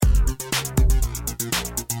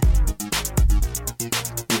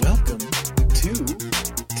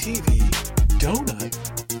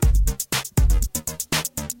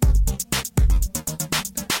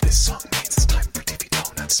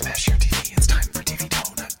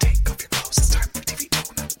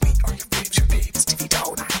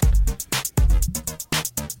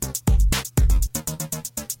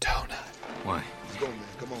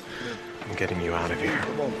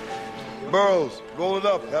Burroughs, roll it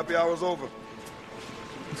up. Happy hour's over.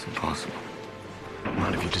 It's impossible.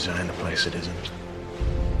 Not if you design the place, it isn't.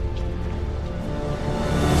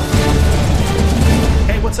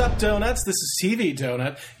 Hey, what's up, Donuts? This is TV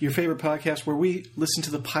Donut, your favorite podcast where we listen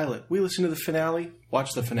to the pilot. We listen to the finale,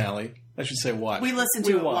 watch the finale. I should say watch. We listen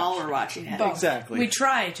to it while we're watching it. Both. Exactly. We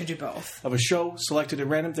try to do both. Of a show selected at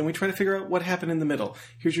random, then we try to figure out what happened in the middle.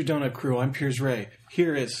 Here's your Donut crew. I'm Piers Ray.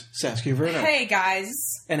 Here is Saskia Verna. Hey, guys.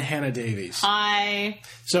 And Hannah Davies. Hi.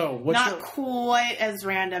 So, what Not show? quite as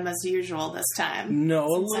random as usual this time. No,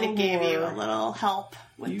 a Since little I gave you more. a little help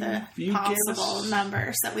with the you gave possible us-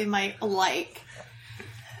 numbers that we might like.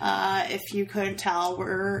 If you couldn't tell,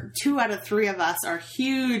 2 out of 3 of us are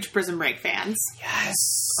huge Prison Break fans. Yes.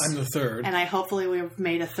 I'm the third. And hopefully we've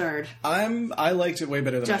made a third. I liked it way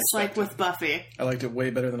better than I Just like expected. with Buffy. I liked it way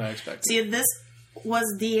better than I expected. See, this was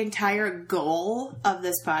the entire goal of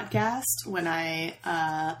this podcast when I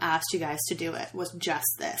asked you guys to do it, was just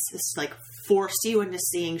this. It's like forced you into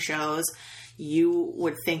seeing shows you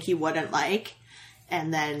would think you wouldn't like,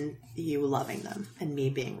 and then you loving them and me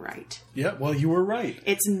being right. Yeah, well, you were right.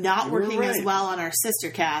 It's not You were working as right. well on our sister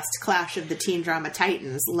cast, Clash of the Teen Drama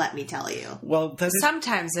Titans, let me tell you. Well, that is,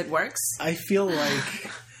 Sometimes it works. I feel like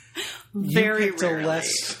Very you picked rarely. a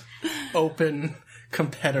less open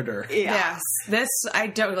competitor. Yeah. Yes. This, I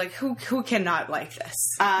don't, like, who cannot like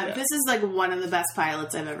this? This is like one of the best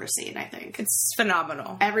pilots I've ever seen, I think. It's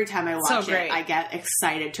phenomenal. Every time I watch So it, great. I get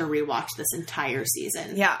excited to rewatch this entire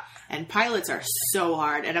season. Yeah. And pilots are so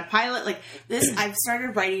hard. And a pilot like this, I've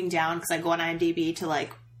started writing down because I go on IMDb to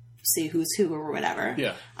like see who's who or whatever.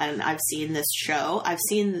 Yeah. And I've seen this show. I've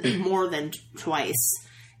seen more than twice.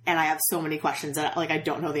 And I have so many questions that like I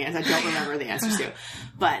don't know the answer. I don't remember the answers to.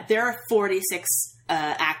 But there are 46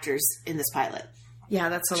 actors in this pilot. Yeah,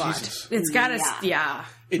 that's a lot. Jesus. It's got to, Yeah. yeah.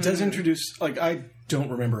 It does introduce, like, I don't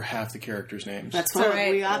remember half the characters' names. That's all what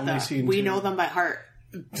right. we got Only though. seen We 2. know them by heart.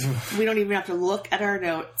 We don't even have to look at our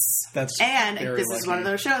notes. That's And very this is one of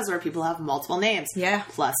lucky. those shows where people have multiple names. Yeah.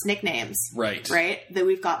 Plus nicknames. Right. Right? That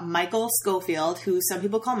we've got Michael Schofield, who some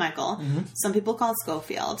people call Michael. Mm-hmm. Some people call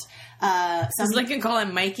Schofield. Does Lincoln call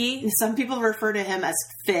him Mikey? Some people refer to him as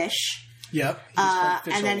Fish. Yep. He's called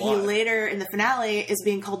Fish And a then he lot. later in the finale is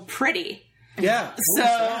being called Pretty. Yeah.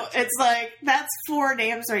 So it's like, that's 4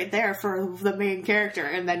 names right there for the main character.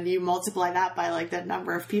 And then you multiply that by like the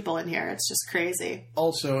number of people in here. It's just crazy.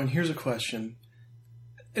 Also, and here's a question,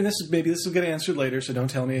 and this will get answered later, so don't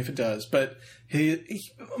tell me if it does, but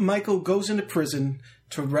Michael goes into prison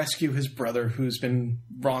to rescue his brother who's been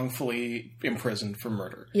wrongfully imprisoned for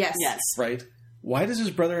murder. Yes. Yes. Right? Why does his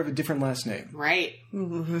brother have a different last name? Right.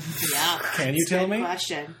 Yeah. Can you tell Good me?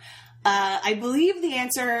 question. I believe the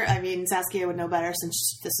answer, I mean, Saskia would know better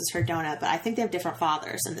since this is her donut, but I think they have different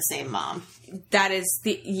fathers and the same mom. That is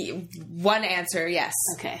the one answer, yes.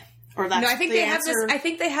 Okay. Or that's No, I think the they have answer. this. I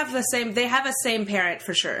think they have the same. They have a same parent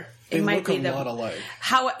for sure. It They might look be a the lot alike,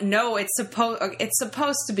 how. No, it's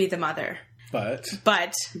supposed to be the mother, but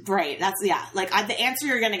but Right. That's, yeah. Like, the answer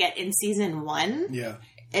you're going to get in season 1 yeah.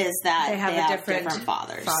 is that they have a different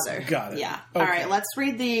fathers. father. Got it. Yeah. Okay. All right, let's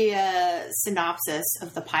read the synopsis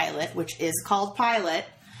of the pilot, which is called Pilot.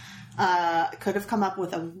 Could have come up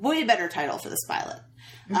with a way better title for this pilot.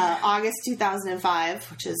 August 2005,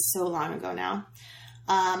 which is so long ago now.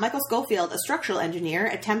 Michael Schofield, a structural engineer,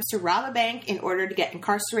 attempts to rob a bank in order to get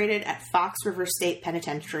incarcerated at Fox River State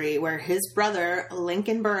Penitentiary, where his brother,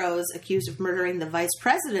 Lincoln Burroughs, accused of murdering the vice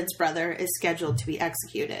president's brother, is scheduled to be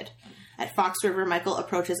executed. At Fox River, Michael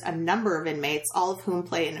approaches a number of inmates, all of whom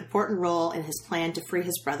play an important role in his plan to free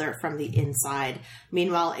his brother from the inside.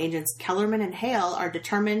 Meanwhile, agents Kellerman and Hale are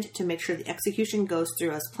determined to make sure the execution goes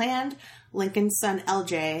through as planned. Lincoln's son,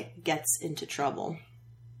 LJ, gets into trouble.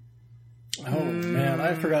 Oh, man,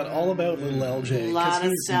 I forgot all about little LJ. A lot 'cause of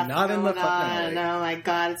he's stuff not in the going on. finale. Oh my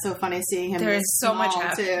god, it's so funny seeing him. There this is so much small,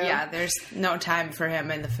 happening. too. Yeah, there's no time for him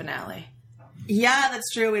in the finale. Yeah, that's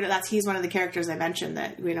true. He's one of the characters I mentioned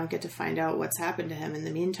that we don't get to find out what's happened to him in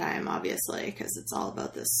the meantime, obviously, because it's all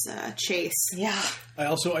about this chase. Yeah, I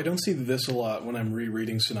don't see this a lot when I'm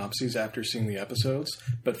rereading synopses after seeing the episodes,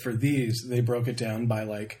 but for these, they broke it down by,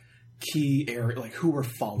 like, key area, like who we're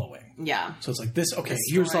following. Yeah. So it's like this, okay, The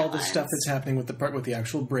here's all the storylines. stuff that's happening with the part with the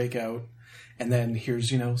actual breakout, and then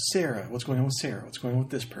here's, Sarah. What's going on with Sarah? What's going on with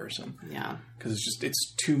this person? Yeah. Because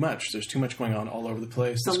it's too much. There's too much going on all over the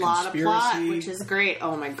place. It's a lot of plot, which is great.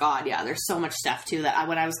 Oh my god, yeah. There's so much stuff too that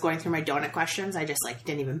when I was going through my donut questions, I just like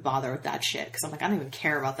didn't even bother with that shit because I'm like, I don't even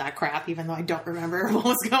care about that crap, even though I don't remember what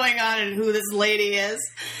was going on and who this lady is.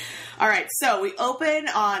 All right, so we open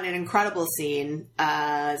on an incredible scene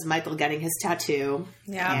as Michael getting his tattoo.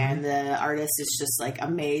 Yeah. And the artist is just like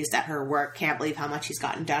amazed at her work, can't believe how much he's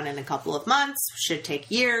gotten done in a couple of months, should take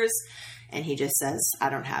years. And he just says, I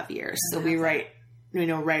don't have years. So we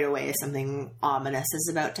know right away something ominous is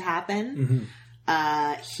about to happen.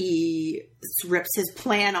 He rips his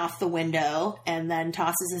plan off the window and then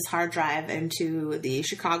tosses his hard drive into the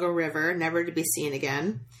Chicago River, never to be seen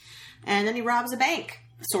again. And then he robs a bank.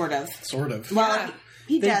 Sort of. Well, Yeah.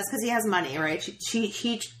 he does because he has money, right?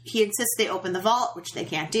 He insists they open the vault, which they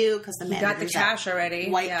can't do because the He got the manager's cash at already.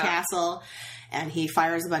 White Yeah. Castle, and he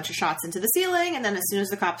fires a bunch of shots into the ceiling. And then as soon as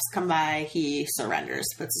the cops come by, he surrenders,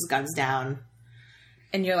 puts his guns down.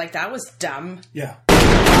 And you're like, that was dumb. Yeah.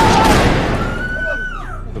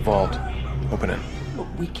 The vault. Open it.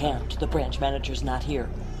 We can't. The branch manager's not here.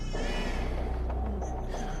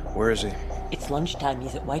 Where is he? It's lunchtime.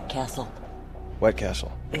 He's at White Castle. White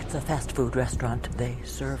Castle. It's a fast food restaurant. They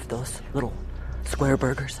serve those little square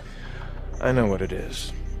burgers. I know what it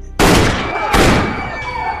is.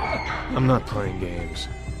 I'm not playing games.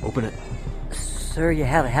 Open it. Sir, you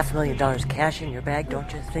have $500,000 cash in your bag.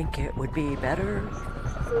 Don't you think it would be better?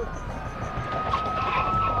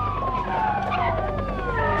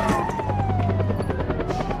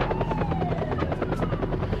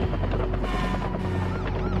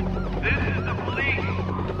 This is the police.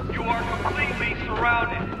 You are completely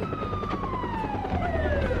surrounded.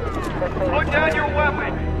 Put down your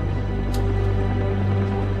weapon.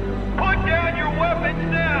 Put down your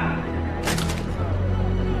weapons now.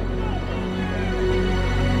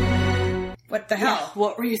 What the hell?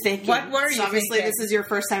 What were you thinking? What were you So obviously, thinking? this is your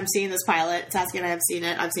first time seeing this pilot. Saskia and I have seen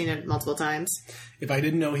it. I've seen it multiple times. If I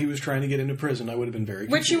didn't know he was trying to get into prison, I would have been very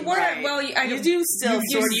Which you confused. weren't. Well, I You do still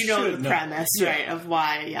you sort of know should the know. premise, Yeah. right, of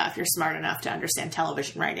why, if you're smart enough to understand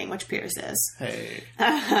television writing, which Pierce is. Hey.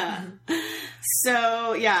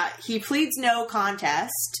 So, he pleads no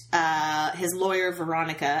contest. His lawyer,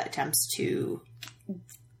 Veronica, attempts to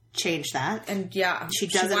change that. And yeah, She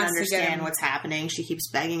doesn't wants to get understand him- what's happening. She keeps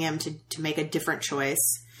begging him to make a different choice.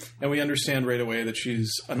 And we understand right away that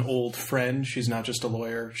she's an old friend. She's not just a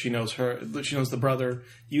lawyer. She knows She knows the brother.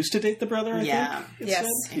 Used to date the brother, I Yeah. think? it Yes.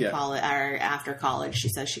 said? In college, or after college, she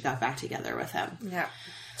says she got back together with him. Yeah.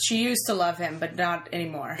 She used to love him, but not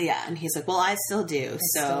anymore. Yeah, and he's like, well, I still do.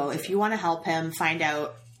 So still do. if you want to help him, find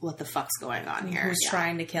out what the fuck's going on here. Who's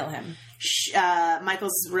trying to kill him?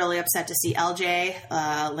 Michael's really upset to see LJ,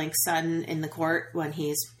 Link's son, in the court when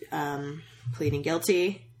he's pleading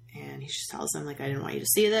guilty. And he just tells him, like, I didn't want you to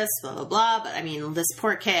see this, blah, blah, blah. But, I mean, this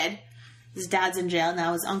poor kid, his dad's in jail,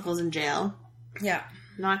 now his uncle's in jail. Yeah.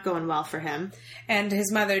 Not going well for him. And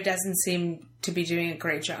his mother doesn't seem to be doing a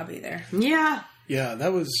great job either. Yeah. Yeah,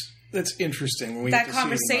 that's interesting. When we That get to see the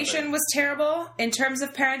conversation mother. was terrible in terms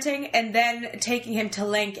of parenting, and then taking him to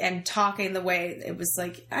Link and talking the way it was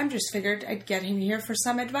like, I'm just figured I'd get him here for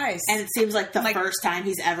some advice. And it seems like the Like- first time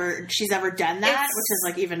she's ever done that, It's- which is,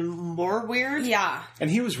 like, even more weird. yeah. And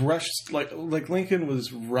he was rushed, like Lincoln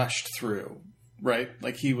was rushed through, right?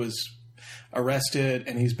 Like he was arrested,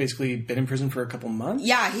 and he's basically been in prison for a couple months.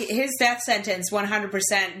 Yeah, his death sentence,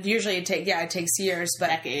 100%, usually it takes years, but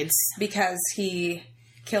Decades. because he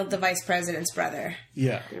killed the vice president's brother.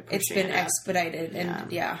 Yeah. It's pushing been it up. expedited,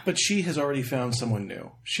 and yeah. But she has already found someone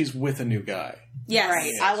new. She's with a new guy. Yes.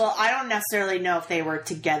 Right. I don't necessarily know if they were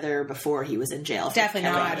together before he was in jail. for Definitely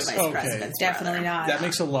killing not. the vice Okay. president's Definitely brother. not. That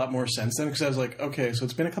makes a lot more sense then, because I was like, okay, so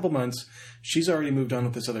it's been a couple months. She's already moved on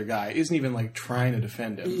with this other guy. Isn't even like trying to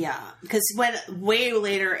defend him. Yeah, because when way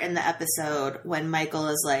later in the episode, when Michael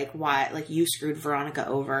is like, "Why? Like you screwed Veronica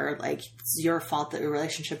over? Like it's your fault that your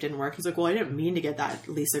relationship didn't work." He's like, "Well, I didn't mean to get that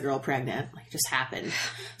Lisa girl pregnant. Like it just happened."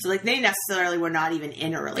 So like they necessarily were not even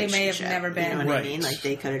in a relationship. may have never been. You know what I Right. mean? Like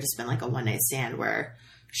they could have just been like a one night stand where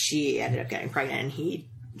she ended up getting pregnant and he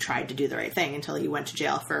tried to do the right thing until he went to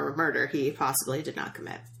jail for a murder he possibly did not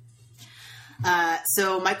commit.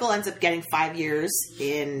 So Michael ends up getting 5 years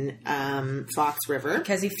in Fox River.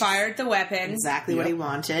 Because he fired the weapon. Exactly what he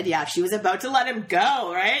wanted. Yeah, she was about to let him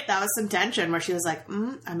go, right? That was some tension where she was like,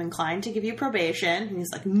 I'm inclined to give you probation. And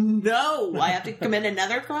he's like, no, I have to commit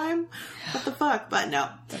another crime? What the fuck? But no.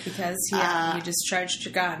 Because you discharged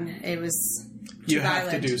your gun. It was You too have to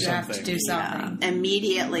violent. do You have to something. do something.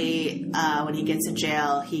 Immediately, when he gets in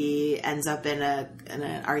jail, he ends up in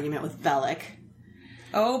an argument with Bellick.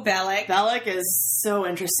 Oh, Bellick. Bellick is so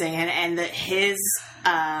interesting, and his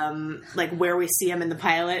like where we see him in the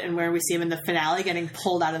pilot and where we see him in the finale getting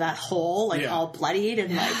pulled out of that hole, like Yeah. all bloodied,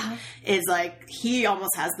 and like is like he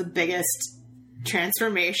almost has the biggest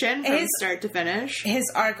transformation from start to finish. His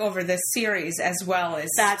arc over this series as well is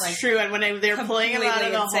That's true. And when they're pulling him out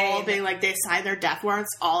of the completely hole, insane. being like, they signed their death warrants,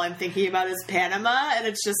 all I'm thinking about is Panama. And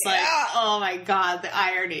it's just like, oh my God, the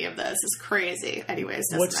irony of this is crazy. Anyways,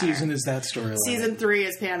 doesn't What matter. season is that storyline? Season 3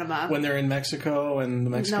 is Panama. When they're in Mexico and the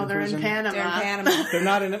Mexican no, they're prison? in Panama. They're in Panama. They're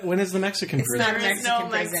not in. When is the Mexican prison? Not a There is no Mexican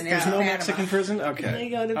prison. Mexico. It's There's no Panama. Mexican prison? Okay. They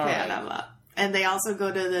go to All right. Panama. And they also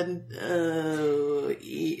go to the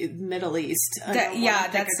Middle East. I That- don't wanna yeah,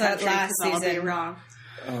 pick that's a country the last 'cause I'll be season. wrong.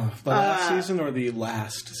 Oh, the last season or the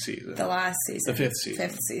last season? The last season. The fifth season.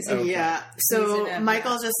 Fifth season. Okay. Yeah. So Season of-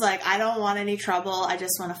 Michael's just like, I don't want any trouble. I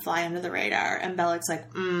just want to fly under the radar. And Bellic's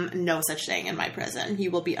like, no such thing in my prison.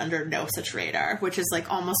 You will be under no such radar, which is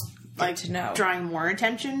like almost like to know. drawing more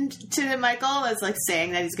attention to Michael as like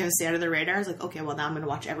saying that he's going to stay under the radar. It's like, okay, well now I'm going to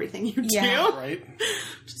watch everything you Yeah. do. Right?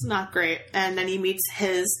 Which is not great. And then he meets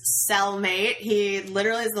his cellmate. He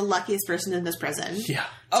literally is the luckiest person in this prison Yeah.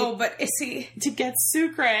 Oh, but is he? to get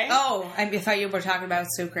Sucre. Oh, I thought you were talking about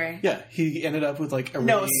Sucre. Yeah, he ended up with like a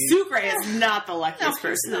No, really... Sucre is not the luckiest No,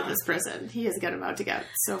 person in this prison. He is about to get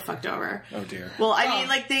so fucked over. Oh dear. Well, I Oh. mean,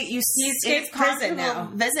 like he escaped prison now.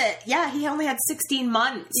 Visit, yeah. He only had 16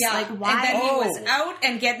 months. Yeah, like why? and then he was Oh. out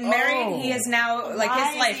and getting married. Oh. He is now like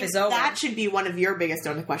why his life he- is over. That should be one of your biggest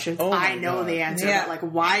donut questions. Oh my I know God. the answer, Yeah. but like,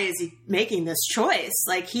 why is he making this choice?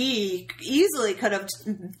 Like, he easily could have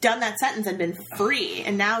done that sentence and been free,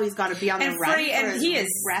 and now he's got to be on And the run free, for and his he is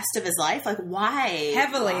rest of his life. Like, why?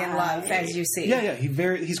 Heavily in Why? love, as you see. Yeah,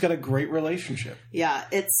 he's got a great relationship. Yeah,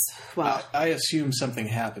 it's well, I assume something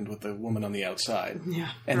happened with the woman on the outside. yeah,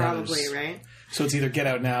 and that probably is- right. So it's either get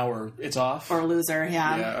out now or it's off. Or loser,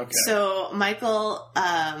 yeah. Yeah, okay. So Michael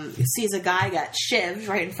sees a guy get shivved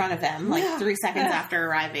right in front of him, like 3 seconds after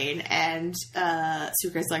arriving, and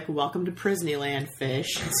Sucre's like, "Welcome to Prisneyland,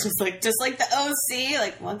 fish." It's just like the OC,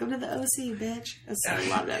 like, "Welcome to the OC, bitch." So I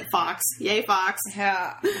loved it. Fox, yay, Fox,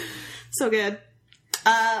 Yeah. so good.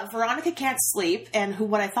 Veronica can't sleep, and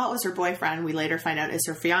what I thought was her boyfriend, we later find out is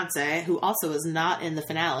her fiance, who also is not in the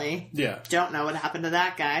finale. Yeah. Don't know what happened to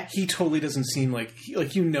that guy. He totally doesn't seem like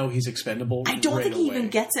he's expendable. I don't right think he away. even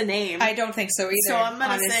gets a name. I don't think so either. So I'm gonna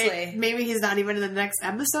honestly. say maybe he's not even in the next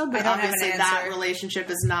episode, but I don't have an obviously that answer. relationship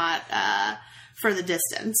is not for the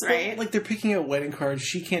distance, right? Like they're picking out wedding cards.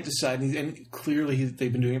 She can't decide, and clearly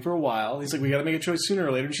they've been doing it for a while. He's like, "We got to make a choice sooner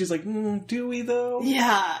or later." And she's like, "Do we though?"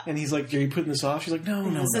 Yeah. And he's like, "Are you putting this off?" She's like, "No,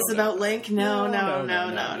 no." Is this no, about no. Link? No. No.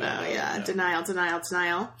 Yeah, no.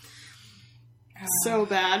 denial. So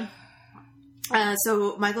bad.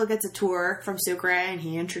 So Michael gets a tour from Sucre, and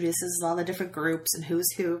he introduces all the different groups and who's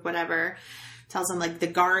who, whatever. Tells them, like, the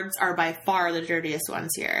guards are by far the dirtiest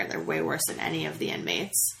ones here. They're way worse than any of the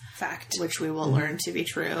inmates. Fact. Which we will learn to be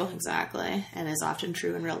true, exactly, and is often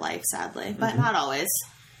true in real life, sadly, but not always.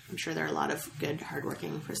 I'm sure there are a lot of good,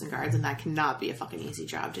 hardworking prison guards, and that cannot be a fucking easy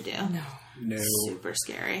job to do. No. Super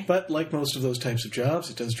scary. But like most of those types of jobs,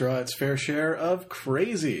 it does draw its fair share of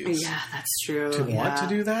crazies. Yeah, that's true. To want to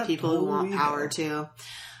do that? People who want Holy power hell. too.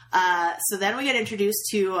 So then we get introduced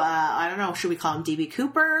to, I don't know, should we call him D.B.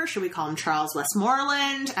 Cooper? Should we call him Charles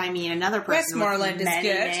Westmoreland? I mean, another person Westmoreland with is many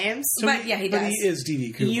good. names. But yeah, he But does. he is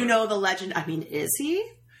D.D. Cooper. You know the legend. I mean, is he?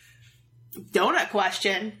 Donut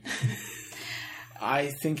question.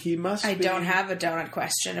 I think he must I be. don't have a donut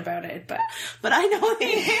question about it, but But I know the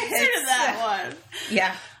answer to that one.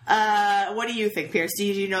 yeah. What do you think, Pierce? Do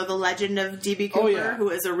you know the legend of D.B. Cooper, yeah. who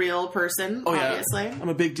is a real person, Oh, yeah. obviously? I'm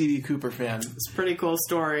a big D.D. Cooper fan. It's a pretty cool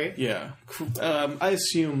story. Yeah. I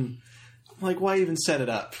assume, like, why even set it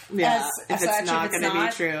up? Yeah, if so it's actually, not if it's going to be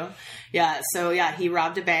not- true. Yeah, so yeah, he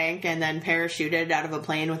robbed a bank and then parachuted out of a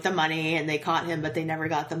plane with the money, and they caught him, but they never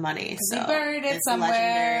got the money. So he buried it it's somewhere.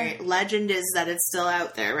 legendary. Legend is that it's still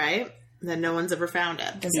out there, right? That no one's ever found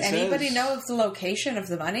it. Does He anybody says- know the location of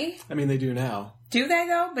the money? I mean, they do now. Do they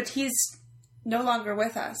though? But he's no longer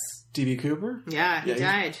with us. D.B. Cooper? Yeah, he Yeah,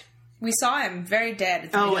 died. We saw him very dead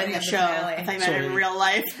at the Oh, beginning in the of show. finale. I thought you meant in Sorry. real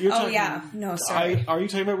life. You're Oh talking- yeah, no, sorry. Are you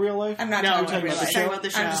talking about real life? I'm not No, talking talking about real about the life. show? About the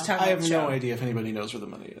show. I'm just talking I about have the no show. idea if anybody knows where the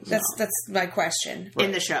money is. That's my question.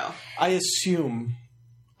 In the show. I assume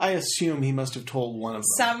he must have told one of them.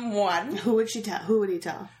 Someone Who would she tell? Who would he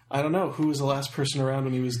tell? I don't know. Who was the last person around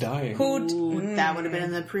when he was dying? who That would have been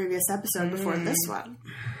in the previous episode before this one.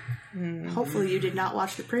 Hopefully you did not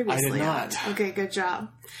watch the previous I did one. not. Okay, good job.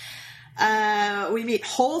 We meet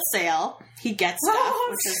Wholesale. He gets stuff,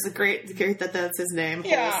 which is great that that's his name,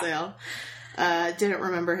 Yeah. Wholesale. Didn't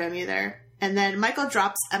remember him either. And then Michael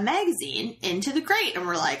drops a magazine into the grate, and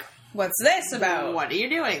we're like, What's this about? What are you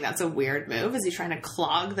doing? That's a weird move. Is he trying to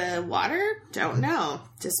clog the water? Don't know.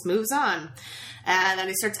 Just moves on. And then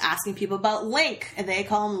he starts asking people about Link, and they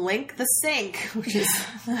call him Link the Sink, which is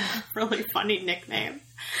a really funny nickname.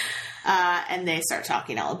 And they start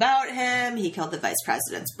talking all about him. He killed the vice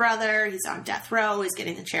president's brother. He's on death row. He's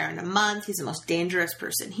getting the chair in a month. He's the most dangerous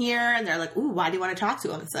person here. And they're like, ooh, why do you want to talk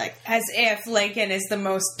to him? It's like... As if Lincoln is the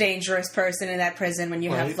most dangerous person in that prison when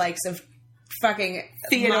you have likes of fucking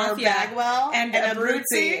Theodore Mafia Bagwell and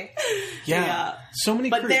Abruzzi. Yeah. So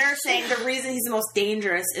many But creeps. they're saying the reason he's the most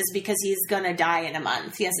dangerous is because he's going to die in a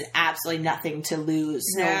month. He has absolutely nothing to lose,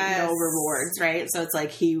 no rewards, right? So it's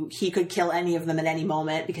like he could kill any of them at any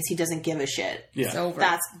moment because he doesn't give a shit. Yeah. It's over.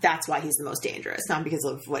 That's why he's the most dangerous, not because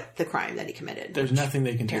of what the crime that he committed. There's nothing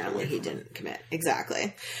they can take Apparently away he from him. didn't commit.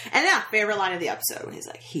 Exactly. And favorite line of the episode when he's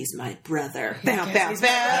like, he's my brother. Bam, Yes, bam, he's my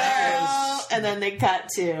bam. And then they cut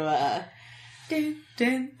to Dun,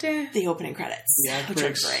 dun, dun. the opening credits, The act which are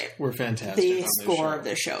breaks great. were fantastic. The on this score show. of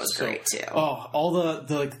the show is great too. Oh, all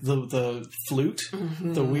the flute,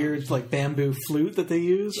 the weird like bamboo flute that they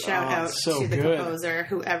use. Shout out so to the good. composer,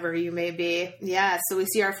 whoever you may be. Yeah, so we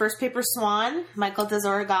see our first paper swan. Michael does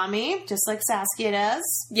origami, just like Saskia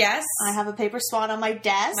does. Yes. I have a paper swan on my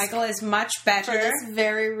desk. Michael is much for better. this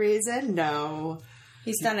very reason. No.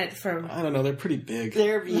 He's done it for... I don't know. They're pretty big.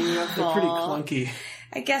 They're beautiful. They're pretty clunky.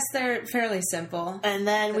 I guess they're fairly simple. And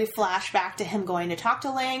then we flash back to him going to talk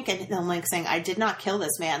to Link, and then Link saying, I did not kill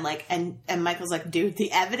this man. Like, and Michael's like, dude,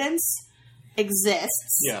 the evidence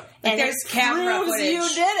exists. Yeah. And there's it camera proves footage. you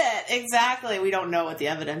did it. Exactly. We don't know what the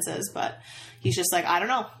evidence is, but he's just like, I don't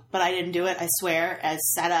know, but I didn't do it. I swear, as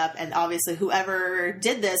set up. And obviously whoever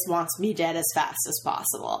did this wants me dead as fast as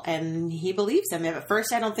possible. And he believes him. At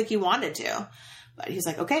first, I don't think he wanted to. But he's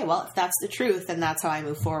like, okay, well, if that's the truth, then that's how I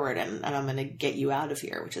move forward, and I'm going to get you out of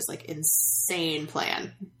here, which is like insane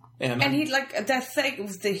plan. And And he, like, that thing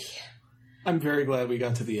with the... I'm very glad we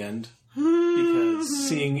got to the end because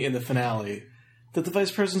seeing in the finale that the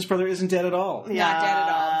vice president's brother isn't dead at all. Not dead at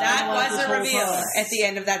all. That love was this a whole reveal process. at the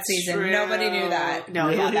end of that season. True. Nobody knew that. No,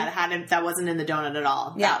 yeah, Really? that wasn't in the donut at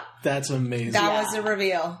all. Yeah. That's amazing. That was a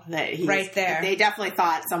reveal. Right there. They definitely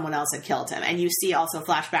thought someone else had killed him. And you see also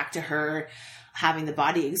flashback to her having the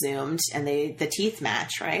body exhumed and the teeth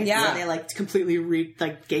match, right? Yeah. So they like completely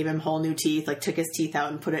gave him whole new teeth, like took his teeth out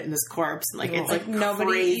and put it in this corpse. And like, it's like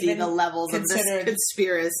nobody crazy even the levels of this considered.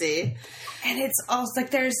 conspiracy. And it's also like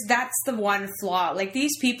that's the one flaw. Like,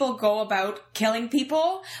 these people go about killing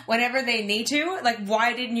people whenever they need to. Like,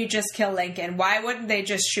 why didn't you just kill Lincoln? Why wouldn't they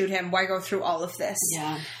just shoot him? Why go through all of this?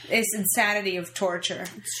 Yeah. It's insanity of torture.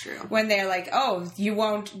 It's true. When they're like, oh, you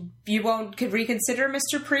won't reconsider,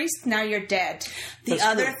 Mr. Priest? Now you're dead. The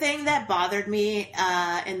other thing that bothered me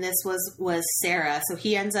in this was Sarah. So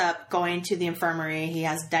he ends up going to the infirmary. He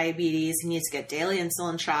has diabetes. He needs to get daily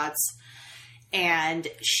insulin shots. And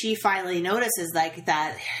she finally notices like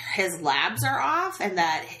that his labs are off and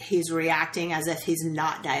that he's reacting as if he's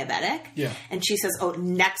not diabetic. Yeah. And she says, oh,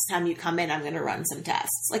 next time you come in, I'm going to run some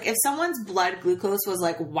tests. Like, if someone's blood glucose was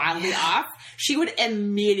like wildly off, she would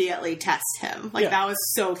immediately test him. Like, that was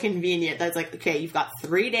so convenient. That's like, okay, you've got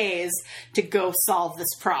 3 days to go solve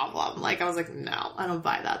this problem. Like, I was like, no, I don't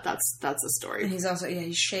buy that. That's a And story. he's also,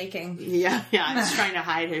 he's shaking. Yeah, he's trying to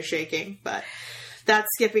hide his shaking, but that's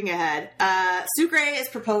skipping ahead. Sucre is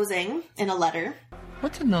proposing in a letter.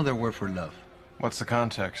 What's another word for love? What's the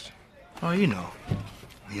context? Oh, you know.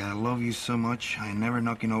 Yeah, I love you so much, I ain't never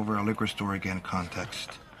knocking over a liquor store again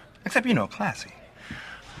context. Except, you know, classy.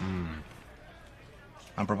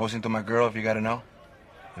 I'm proposing to my girl, if you gotta know.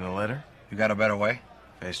 In a letter? You got a better way?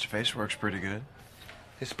 Face-to-face works pretty good.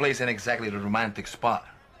 This place ain't exactly the romantic spot.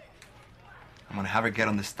 I'm gonna have her get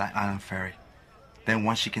on the Staten Island ferry. Then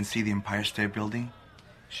once she can see the Empire State Building,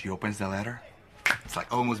 she opens the letter. It's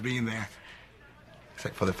like almost being there.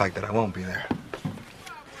 Except for the fact that I won't be there.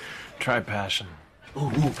 Try passion.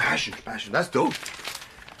 Ooh, passion. That's dope.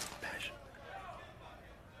 Passion.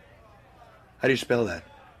 How do you spell that?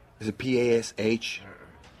 Is it P-A-S-H?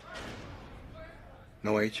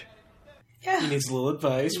 No H? He needs a little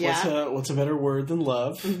advice. Yeah. What's a better word than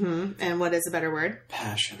love? And what is a better word?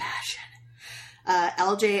 Passion.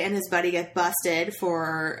 LJ and his buddy get busted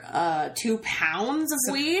for 2 pounds of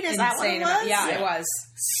weed. Is that what it Insane was? amount. Yeah, it was.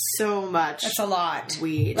 So much. That's a lot.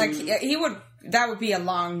 Weed. Like, that would be a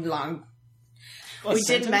long a We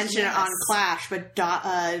sentence? did mention it Yes. on Clash, but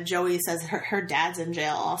Joey says her dad's in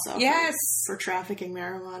jail also. Yes. For trafficking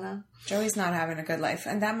marijuana. Joey's not having a good life.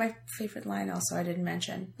 And that my favorite line also I didn't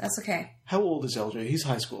mention. That's okay. How old is LJ? He's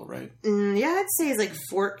high school, right? Yeah, I'd say he's like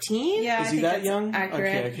 14. Yeah, Is I he think that that's young?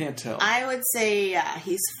 accurate. Okay, I can't tell. I would say,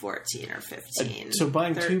 he's 14 or 15. So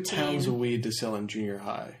buying 2 13. pounds of weed to sell in junior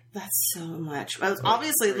high. That's so much. Well,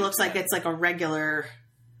 obviously, it looks like it's like a regular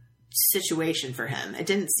situation for him. It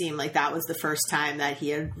didn't seem like that was the first time that he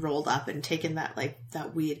had rolled up and taken that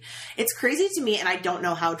weed. It's crazy to me, and I don't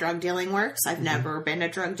know how drug dealing works. I've never been a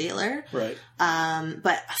drug dealer. Right.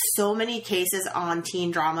 But so many cases on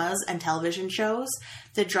teen dramas and television shows,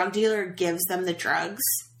 the drug dealer gives them the drugs,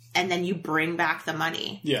 and then you bring back the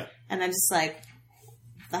money. Yeah. And I'm just like,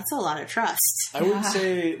 that's a lot of trust. I would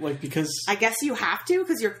say, like, because... I guess you have to,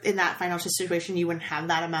 because you're in that financial situation, you wouldn't have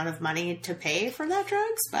that amount of money to pay for that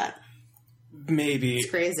drugs, but... Maybe. It's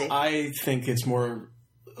crazy. I think it's more...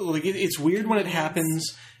 Like, it's weird when it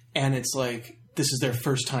happens, and it's like, this is their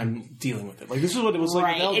first time dealing with it. Like, this is what it was like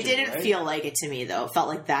Right. with LJ, It didn't right? feel like it to me, though. It felt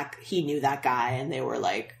like that he knew that guy, and they were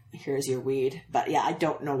like, here's your weed. But yeah, I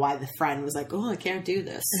don't know why the friend was like, oh, I can't do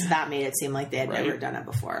this. That made it seem like they had Right. never done it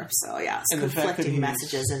before. So yeah, it's And the fact that conflicting he's-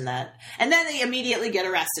 messages in that. And then they immediately get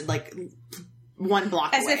arrested, like, one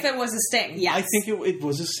block As away. if it was a sting. Yes. I think it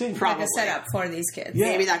was a sin. Probably. Like a setup for these kids. Yeah.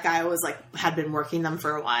 Maybe that guy was like, had been working them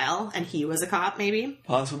for a while, and he was a cop, maybe.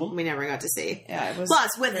 Possible. We never got to see. Yeah, it was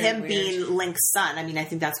Plus, with very him weird. being Link's son, I mean, I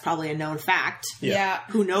think that's probably a known fact. Yeah.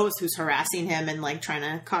 Who knows who's harassing him and, like, trying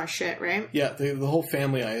to cause shit, right? Yeah, the whole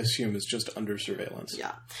family, I assume, is just under surveillance.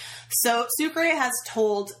 Yeah. So Sucre has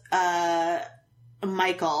told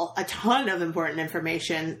Michael a ton of important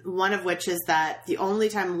information, one of which is that the only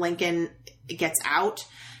time Lincoln gets out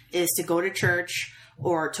is to go to church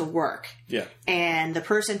or to work. Yeah. And the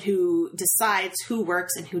person who decides who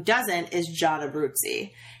works and who doesn't is John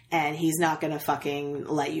Abruzzi. And he's not going to fucking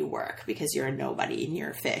let you work because you're a nobody and you're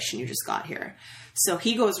a fish and you just got here. So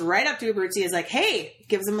he goes right up to Abruzzi, is like, hey,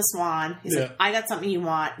 gives him a swan. He's like, I got something you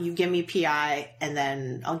want. You give me PI and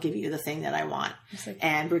then I'll give you the thing that I want.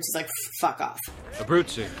 And Abruzzi's like, fuck off.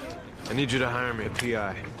 Abruzzi, I need you to hire me a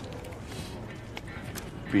PI.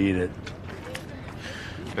 Beat it.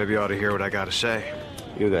 Maybe you ought to hear what I gotta say.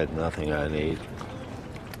 You got nothing I need.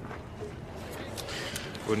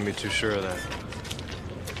 Wouldn't be too sure of that.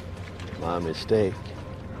 My mistake.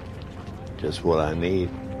 Just what I need.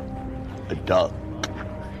 A duck.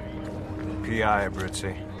 PI,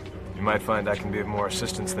 Abruzzi. You might find I can be of more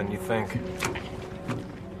assistance than you think.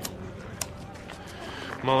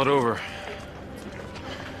 Mull it over.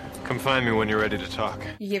 Come find me when you're ready to talk.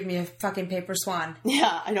 You give me a fucking paper swan.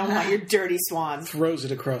 Yeah, I don't want your dirty swan. Throws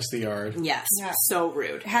it across the yard. Yes, Yeah. so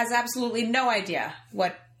rude. Has absolutely no idea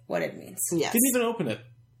what it means. Yes. Didn't even open it.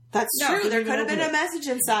 That's No, true. didn't There even could have been open a it. message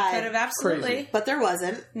inside. Could have absolutely. Crazy. But there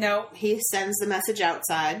wasn't. No. He sends the message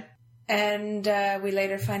outside. And we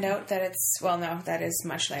later find out that it's, well, no, that is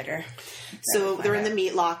much later. So they're in the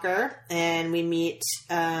meat locker, and we meet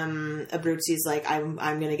Abruzzi's like, I'm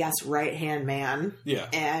going to guess right-hand man. Yeah.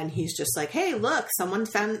 And he's just like, hey, look, someone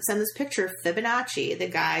sent this picture of Fibonacci, the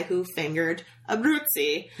guy who fingered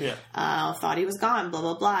Abruzzi. Yeah. Thought he was gone, blah,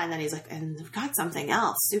 blah, blah. And then he's like, and they've got something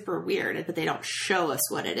else, super weird, but they don't show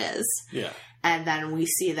us what it is. Yeah. And then we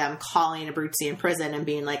see them calling Abruzzi in prison and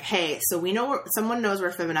being like, hey, so we know someone knows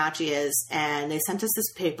where Fibonacci is, and they sent us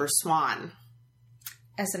this paper swan.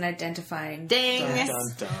 As an identifying. Ding! Dun, dun,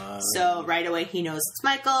 dun. So right away he knows it's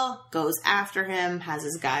Michael, goes after him, has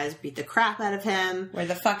his guys beat the crap out of him. Where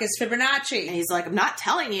the fuck is Fibonacci? And he's like, I'm not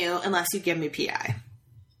telling you unless you give me PI.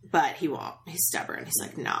 But he won't. He's stubborn. He's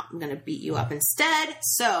like, no, I'm going to beat you up instead.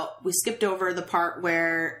 So we skipped over the part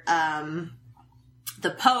where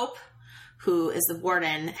the Pope, who is the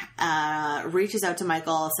warden, reaches out to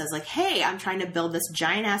Michael, says like, hey, I'm trying to build this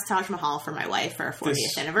giant-ass Taj Mahal for my wife for our 40th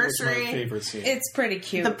This anniversary. was my favorite scene. It's pretty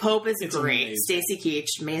cute. The Pope is It's great. amazing. Stacey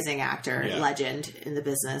Keach, amazing actor, Yeah. legend in the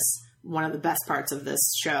business. One of the best parts of this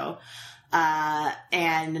show.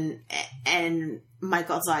 And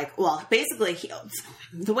Michael's like, well, basically,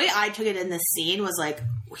 the way I took it in this scene was like,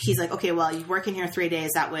 he's like, okay, well, you work in here 3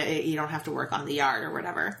 days. That way you don't have to work on the yard or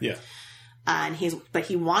whatever. Yeah. And but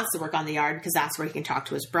he wants to work on the yard because that's where he can talk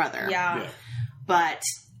to his brother. yeah. Yeah. But,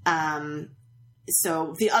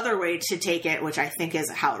 so the other way to take it, which I think is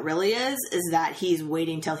how it really is that he's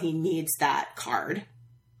waiting till he needs that card,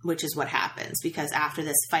 which is what happens. Because after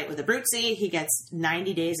this fight with Abruzzi, he gets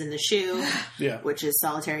 90 days in the shoe, Yeah. which is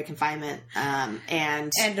solitary confinement.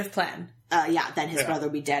 And, End of plan. then his Yeah. brother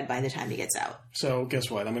will be dead by the time he gets out. So guess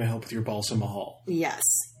what? I'm going to help with your Balsa Mahal. Yes.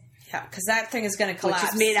 Yeah, because that thing is going to collapse.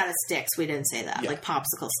 Which is made out of sticks. We didn't say that. Yeah. Like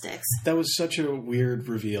popsicle sticks. That was such a weird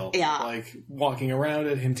reveal. Yeah. Like, walking around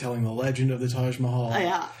it, him telling the legend of the Taj Mahal.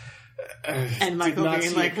 Yeah. And Michael not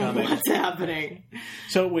being see like, it coming. what's happening?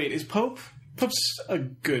 So, wait, is Pope? Pope's a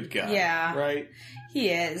good guy. Yeah. Right? He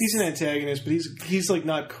is. He's an antagonist, but he's like,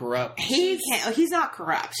 not corrupt. He's not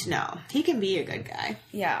corrupt, no. He can be a good guy.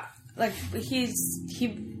 Yeah. Like, he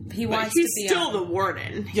But wants he's to be still on. the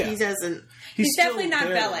warden. Yeah. He doesn't... He's still definitely not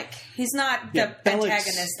there. Bellic. He's not Yeah, the Bellic's-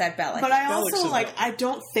 antagonist that Bellic. But I Bellic's also, a like, villain. I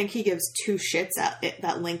don't think he gives two shits at it,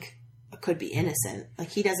 that Link could be innocent. Like,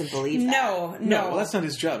 he doesn't believe that. No. No, well, that's not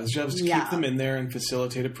his job. His job is to Yeah. keep them in there and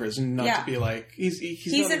facilitate a prison, not Yeah. to be like... He's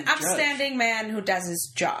not an a judge. upstanding man who does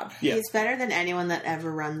his job. Yeah. He's better than anyone that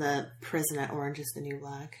ever run the prison at Orange is the New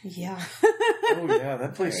Black. Yeah. Oh, yeah,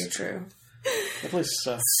 that place... Very true. That place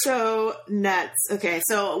sucks. So nuts. Okay,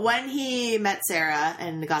 so when he met Sarah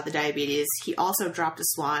and got the diabetes, he also dropped a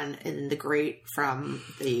swan in the grate from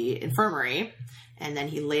the infirmary, and then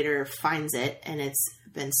he later finds it, and it's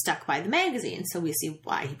been stuck by the magazine. So we see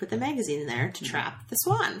why he put the magazine in there to trap the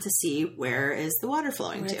swan, to see where is the water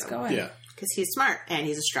flowing Where it's to. going. Yeah. Because he's smart, and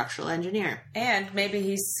he's a structural engineer. And maybe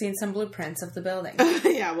he's seen some blueprints of the building.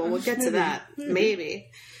 Yeah, well, we'll get to that.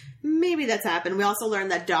 Maybe that's happened. We also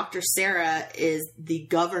learned that Dr. Sarah is the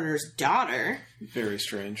governor's daughter, Very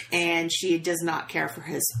strange. and she does not care for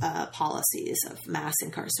his policies of mass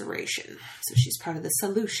incarceration. So she's part of the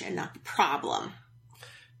solution, not the problem.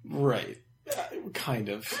 Right. Kind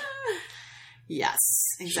of. Yes,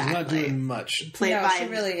 She's exactly. not doing much. Played No, by, she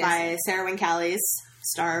really by Sarah Wynne Callies,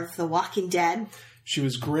 star of The Walking Dead. She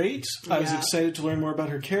was great. I was Yeah. excited to learn more about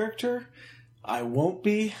her character. I won't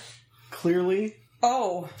be, clearly.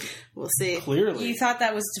 Oh, We'll see. Clearly. you thought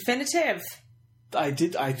that was definitive.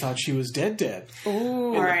 I thought she was dead. Ooh. In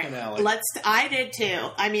All the right, finale. I did too.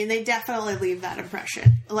 I mean, they definitely leave that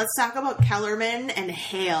impression. Let's talk about Kellerman and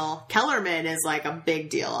Hale. Kellerman is like a big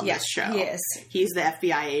deal on Yeah, this show. he is. He's the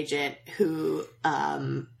FBI agent who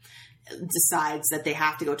decides that they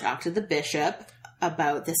have to go talk to the bishop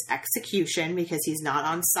about this execution because he's not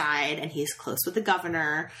on side and he's close with the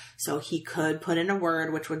governor, so he could put in a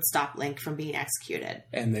word which would stop Link from being executed.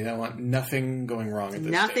 And they don't want nothing going wrong at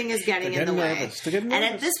this Nothing stage. is getting They're in the way. nervous. They're getting And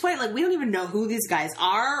nervous. at this point, like, we don't even know who these guys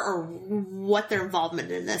are or what their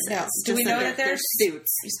involvement in this No. is. Do we Just know that they're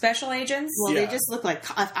suits? special agents? Well, Yeah. they just look like,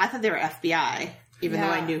 I thought they were FBI, even though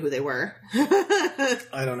I Yeah. knew who they were.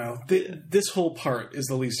 I don't know. This whole part is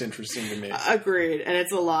the least interesting to me. Agreed. And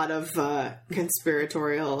it's a lot of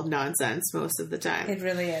conspiratorial nonsense most of the time. It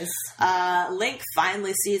really is. Link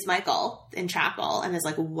finally sees Michael in chapel and is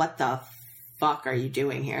like, what the fuck are you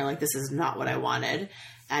doing here? Like, this is not what I wanted.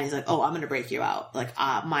 And he's like, oh, I'm going to break you out. Like,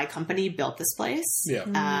 my company built this place. Yeah.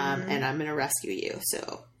 And I'm going to rescue you.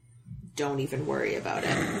 So don't even worry about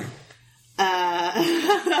it.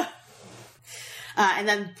 And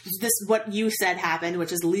then what you said happened,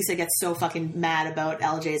 which is Lisa gets so fucking mad about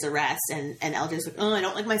LJ's arrest, and LJ's like, oh, I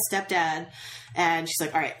don't like my stepdad. And she's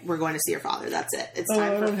like, all right, we're going to see your father. That's it. It's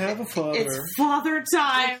time I for don't have a father. It's father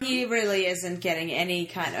time. He really isn't getting any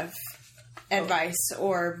kind of advice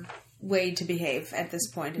or way to behave at this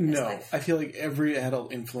point in his No, life. I feel like every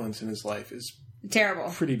adult influence in his life is Terrible.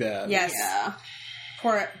 pretty bad. Yes. Yeah.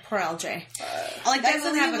 Poor LJ. Like, Doesn't I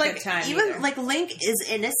believe, have a like, good time even either. like Link is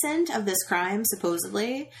innocent of this crime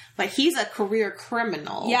supposedly, but he's a career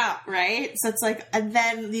criminal. Yeah. right. So it's like, and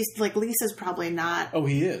then these like Lisa's probably not. Oh,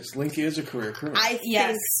 he is. Link is a career criminal. I Yes.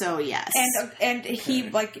 think so. Yes, And he,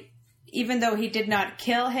 like, even though he did not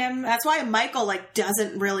kill him. that's why Michael like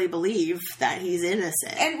doesn't really believe that he's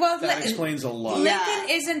innocent. And, well, that Lin- explains a lot. Lincoln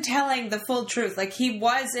isn't telling the full truth. Like, he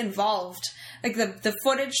was involved. Like, the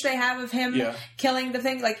footage they have of him Yeah. killing the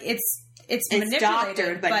thing, like, it's it's manipulated.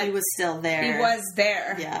 doctored, but he was still there. He was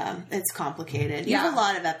there. Yeah, it's complicated. You Yeah. have a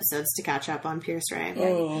lot of episodes to catch up on Pierce Ray.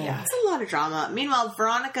 Oh. Yeah. It's a lot of drama. Meanwhile,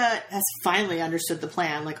 Veronica has finally understood the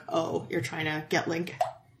plan. Like, oh, you're trying to get Link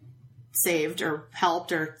saved or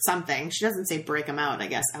helped or something. She doesn't say break him out, I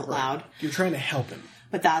guess, out loud. You're trying to help him.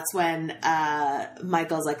 But that's when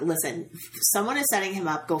Michael's like, listen, someone is setting him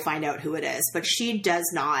up. Go find out who it is. But she does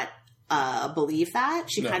not believe that.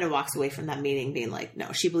 She No. kind of walks away from that meeting being like,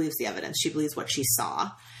 no, she believes the evidence. She believes what she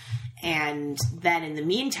saw. And then in the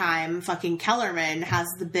meantime, fucking Kellerman has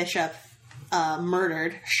the bishop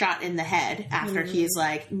murdered, shot in the head after he's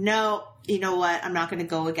like, no, you know what? I'm not going to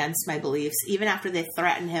go against my beliefs. Even after they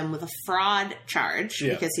threaten him with a fraud charge Yeah.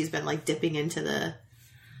 because he's been like dipping into the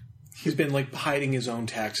He's been like hiding his own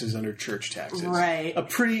taxes under church taxes. Right. A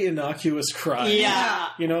pretty innocuous crime. Yeah.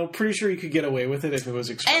 You know, pretty sure he could get away with it if it was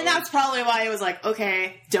exposed. And that's probably why he was like,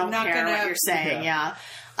 okay, don't Not care gonna- what you're saying. Yeah.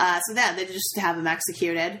 So then they just have him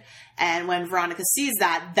executed. And when Veronica sees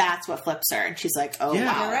that, that's what flips her. And she's like, oh, Yeah.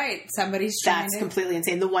 wow. You're right. Somebody's trying That's to... completely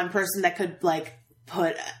insane. The one person that could like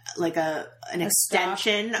put like an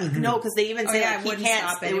extension. No, because they even say it like, he wouldn't can't.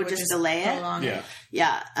 stop it. They would just delay it. prolong it.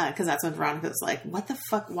 Yeah. Yeah, because that's when Veronica's like, what the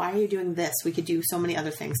fuck? Why are you doing this? We could do so many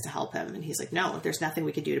other things to help him. And he's like, no, there's nothing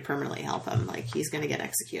we could do to permanently help him. Like, he's going to get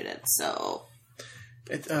executed. So,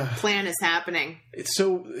 plan is happening.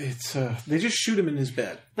 They just shoot him in his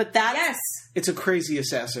bed. But that's... Yes, It's a crazy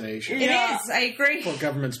assassination. it Yeah. is. I agree. For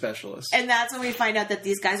government specialists. And that's when we find out that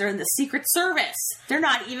these guys are in the Secret Service. They're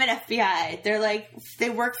not even FBI. They're like, they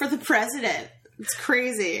work for the president. It's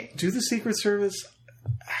crazy. Do the Secret Service...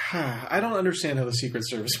 I don't understand how the Secret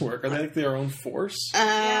Service work. Are they like their own force?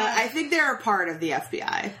 I think they're a part of the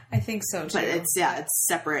FBI. I think so, too. But it's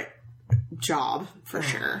separate job for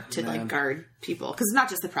sure to like guard people. Because it's not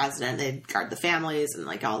just the president. They guard the families and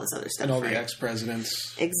like all this other stuff. And all right? the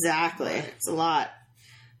ex-presidents. Exactly. It's a lot.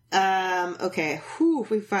 Okay. Whew,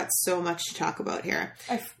 we've got so much to talk about here.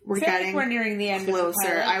 We're getting we're nearing the end closer. of the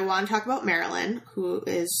pilot. I want to talk about Marilyn, who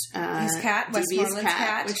is His cat, DB's Westmoreland's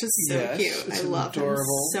cat. which is so Yes, cute. it's I love adorable.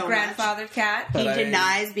 him so Grandfather cat. much. He But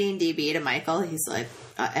denies being DB to Michael. He's like,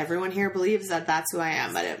 everyone here believes that that's who I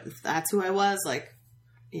am, but if that's who I was, like,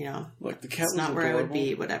 you know, Look, the cat it's was not where I would adorable,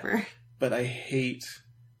 be. Whatever. but I hate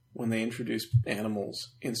when they introduce animals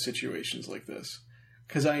in situations like this.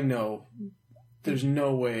 Because I know there's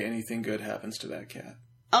no way anything good happens to that cat.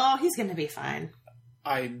 Oh, he's gonna be fine.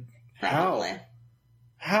 Probably.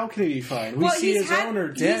 How can he be fine? We Well, see he's his had, owner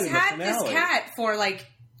dead he's in the had finale. this cat for like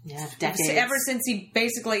Yeah, decades. ever since he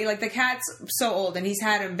basically like the cat's so old and he's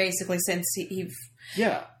had him basically since he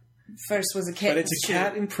Yeah, first was a kid. but it's a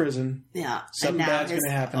cat in prison. Yeah, Something and now bad's his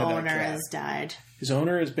gonna happen to that owner cat. has died. His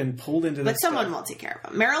owner has been pulled into this. But someone stuff. will take care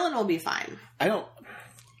of him. Marilyn will be fine.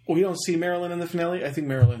 We don't see Marilyn in the finale. I think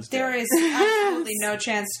Marilyn's dead. There is absolutely no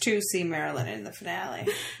chance to see Marilyn in the finale.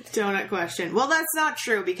 Donut question. Well, that's not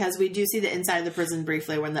true because we do see the inside of the prison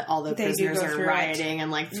briefly when all the They do prisoners go are through rioting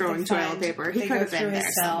and like throwing They toilet find- paper. He they could go have been through there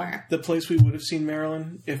his cell. somewhere. The place we would have seen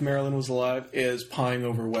Marilyn if Marilyn was alive is pawing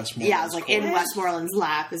over Westmoreland's Yeah, it was like in corpse. Westmoreland's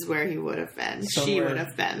lap is where he would have been. She Somewhere would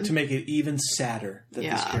have been. to make it even sadder that this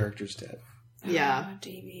Yeah. character's dead. Yeah. Oh,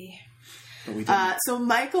 DB. But we didn't. So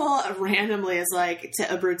Michael randomly is like to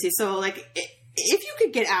Abruzzi, so like if you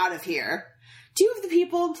could get out of here, do you have the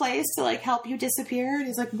people in place to like help you disappear? And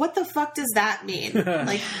he's like, what the fuck does that mean?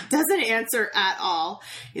 Like, doesn't answer at all.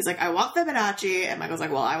 He's like, I want Fibonacci. And Michael's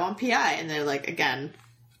like, well, I want PI. And they're like, again,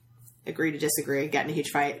 agree to disagree, get in a huge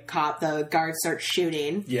fight. The guards start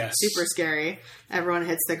shooting. Yes. Super scary. Everyone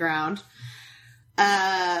hits the ground.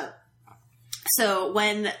 So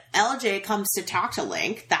when LJ comes to talk to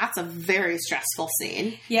Link, that's a very stressful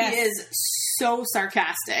scene. Yes. He is so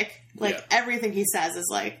sarcastic. Like, Yeah. everything he says is,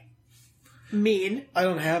 like, mean. I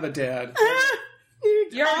don't have a dad.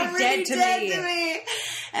 You're already dead to me.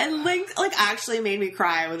 And Link, like, actually made me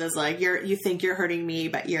cry with his, like, you think you're hurting me,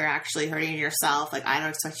 but you're actually hurting yourself. Like, I don't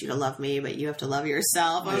expect you to love me, but you have to love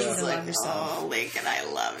yourself. I was Yeah. just like, oh, Lincoln, I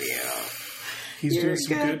love you. He's You're doing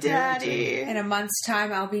some good daddy. In a month's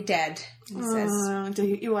time, I'll be dead. He says, Do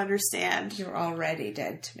you understand? you're already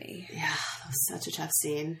dead to me. Yeah, that was such a tough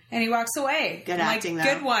scene. And he walks away. Good I'm acting, like,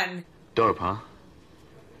 though. Good one. Dope, huh?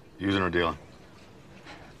 Using or dealing?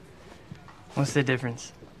 What's the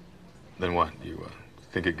difference? Then what? You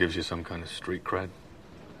think it gives you some kind of street cred?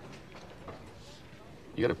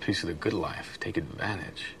 You got a piece of the good life. Take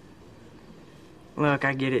advantage. Look,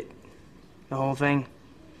 I get it. The whole thing.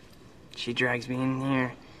 She drags me in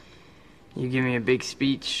here. You give me a big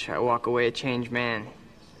speech, I walk away a changed man.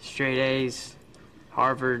 Straight A's,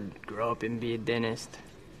 Harvard, grow up and be a dentist.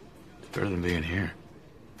 It's better than being here.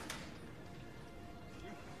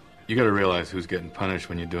 You gotta realize who's getting punished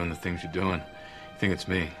when you're doing the things you're doing. You think it's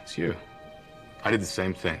me. It's you. I did the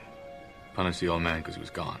same thing. Punished the old man because he was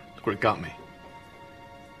gone. Look where it got me.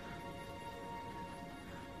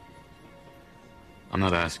 I'm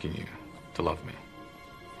not asking you to love me.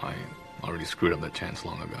 I already screwed up that chance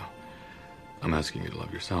long ago. I'm asking you to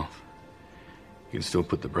love yourself. You can still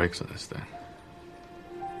put the brakes on this thing.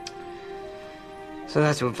 So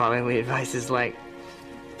that's what fatherly advice is like.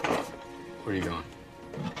 Where are you going?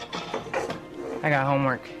 I got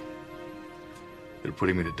homework. You're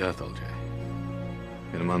putting me to death, LJ.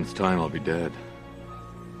 In a month's time, I'll be dead.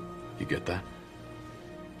 You get that?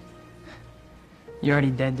 You're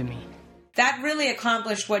already dead to me. that really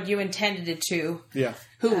accomplished what you intended it to. Yeah.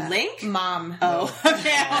 Who, Link? Mom. Oh,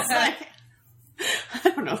 okay. I was like, I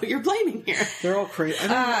don't know who you're blaming here. They're all crazy.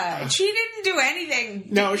 She didn't do anything.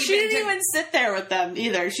 No, she didn't even sit there with them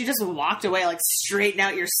either. She just walked away, like, straighten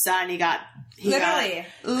out your son. He got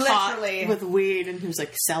caught with weed, and he was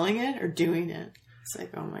like selling it or doing it. It's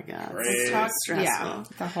like, oh my god, it's stressful. Yeah,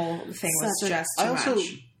 the whole thing was just too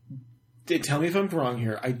much. Tell me if I'm wrong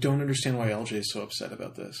here. I don't understand why LJ is so upset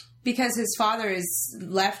about this. Because his father has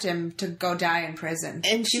left him to go die in prison.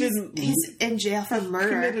 And he's in jail for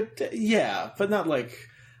murder. Yeah, but not like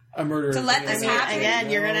a murder. To let this happen. Again,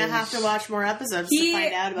 you're going to have to watch more episodes to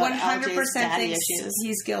find out about 100% daddy issues.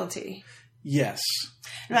 He's guilty. Yes.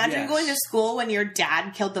 Imagine going to school when your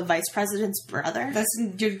dad killed the vice president's brother.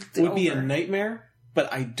 It would be a nightmare.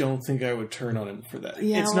 But I don't think I would turn on him for that.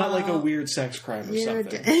 Yeah, it's not like a weird sex crime or something.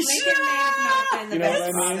 Lincoln may have not been the You know what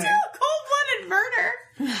I mean? Still cold-blooded murder.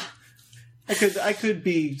 I could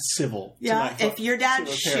be civil. Yeah, if your dad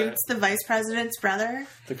shoots the vice president's brother.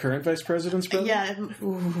 The current vice president's brother? Yeah,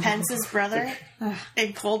 Pence's brother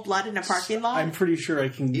in cold blood in a parking lot. I'm pretty sure I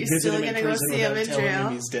can visit him in prison without telling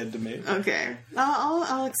him he's dead to me. Okay.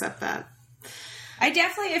 I'll accept that. I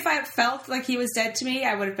definitely, if I felt like he was dead to me,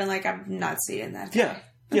 I would have been like, I'm not seeing that guy.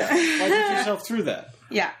 Yeah. Why put yourself through that?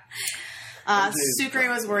 Yeah. Sucre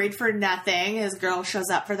was worried for nothing. His girl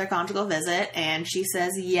shows up for their conjugal visit, and she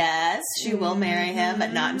says yes, she will marry him,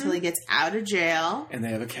 but not until he gets out of jail. And they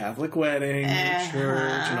have a Catholic wedding,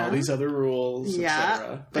 church, and all these other rules,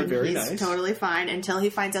 etc. But very nice. Totally fine until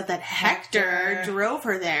he finds out that Hector drove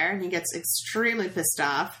her there, and he gets extremely pissed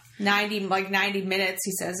off. 90 minutes,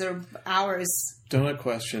 he says, or hours. Donut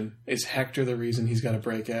question. Is Hector the reason he's got to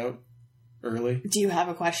break out early? Do you have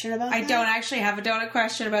a question about that? I don't actually have a donut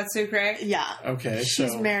question about Sucre. Yeah. Okay,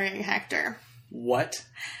 She's marrying Hector. What?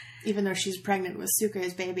 Even though she's pregnant with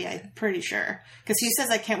Sucre's baby, I'm pretty sure. Because he says,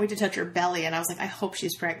 I can't wait to touch her belly. And I was like, I hope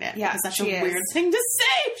she's pregnant. Yeah, because that's a weird thing to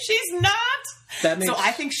say. She's not. So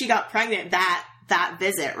I think she got pregnant that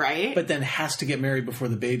visit, right? But then has to get married before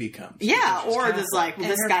the baby comes. Yeah, or just like, well,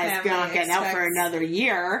 this guy's not getting out for another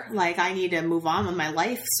year. Like, I need to move on with my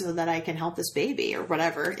life so that I can help this baby or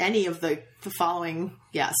whatever. Any of the following,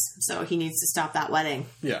 yes. So he needs to stop that wedding.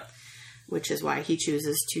 Yeah. Which is why he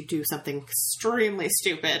chooses to do something extremely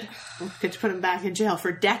stupid. Could put him back in jail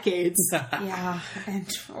for decades. Yeah. And,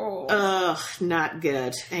 not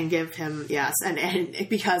good. And give him, and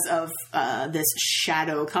because of this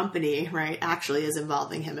shadow company, right, actually is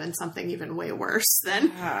involving him in something even way worse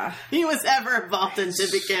than he was ever involved in to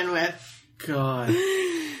begin with. God.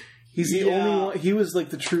 He's the only one. He was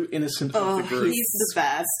like the true innocent of the group. He's the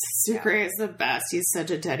best. Sucre is the best. He's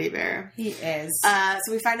such a teddy bear. He is. So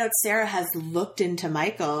we find out Sarah has looked into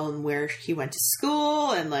Michael and where he went to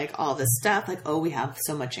school and like all this stuff. Like, oh, we have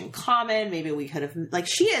so much in common. Maybe we could have. Like,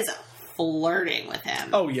 she is flirting with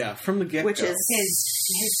him. Oh yeah, from the get-go. Which is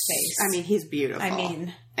his face. I mean, he's beautiful.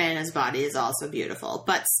 And his body is also beautiful,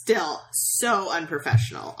 but still so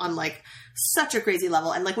unprofessional on like such a crazy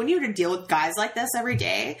level. And like when you were to deal with guys like this every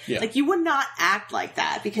day, like you would not act like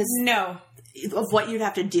that because of what you'd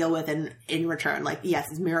have to deal with in return. Like, yes,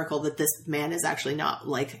 it's a miracle that this man is actually not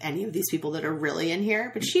like any of these people that are really in here,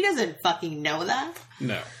 but she doesn't fucking know that.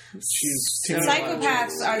 No.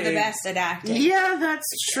 Psychopaths are the best at acting. Yeah, that's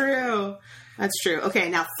true. That's true. Okay,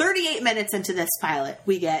 now 38 minutes into this pilot,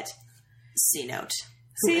 we get C-Note.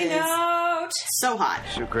 C-Note! So hot.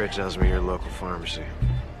 Sucre tells me you're a local pharmacy.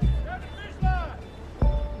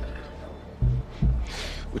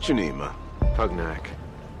 What you need, ma? Pugnac.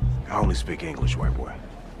 I only speak English, white boy.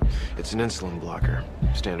 It's an insulin blocker.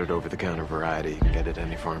 Standard over-the-counter variety. You can get it at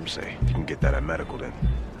any pharmacy. You can get that at medical, then?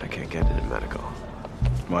 I can't get it at medical.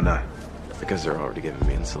 Why not? Because they're already giving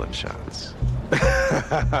me insulin shots.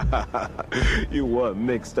 You one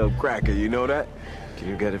mixed up cracker, you know that? Can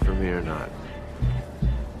you get it from me or not?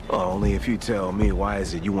 Well, only if you tell me why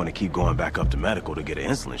is it you want to keep going back up to medical to get an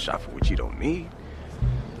insulin shot for which you don't need.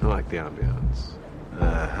 I like the ambiance.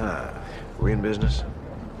 We in business?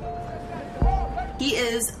 He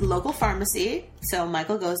is local pharmacy, so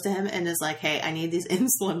Michael goes to him and is like, hey, I need these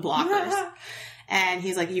insulin blockers. And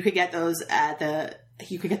he's like, you could get those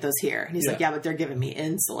here. And he's like, yeah, but they're giving me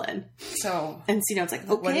insulin. So, and C-Note's like,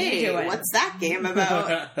 okay, what's that game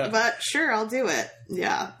about? But sure, I'll do it.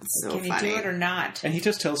 Yeah, it's so funny. Can you do it or not? And he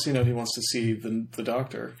just tells C-Note he wants to see the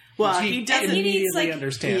doctor. Well, he doesn't immediately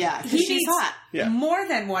understand. Yeah, because she's hot. Yeah. More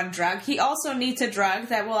than one drug. He also needs a drug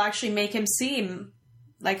that will actually make him seem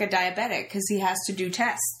like a diabetic because he has to do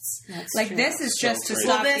tests. That's like true. this is just to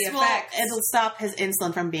stop the effects. It'll stop his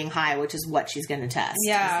insulin from being high, which is what she's going to test.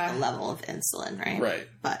 Yeah, the level of insulin, right? Right.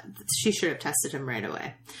 But she should have tested him right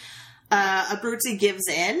away. Abruzzi gives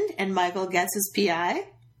in, and Michael gets his PI.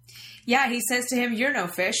 Yeah, he says to him, "You're no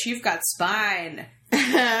fish. You've got spine."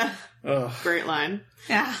 Great line.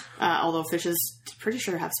 Yeah. Although fishes, pretty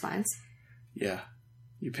sure, have spines. Yeah.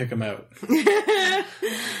 You pick them out.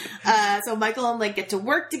 So Michael and Link get to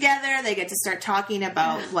work together. They get to start talking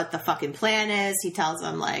about what the fucking plan is. He tells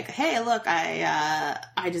them, like, hey, look,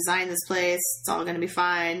 I designed this place. It's all going to be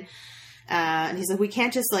fine. And he's like, we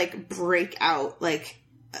can't just, like, break out. Like,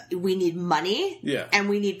 we need money. Yeah. And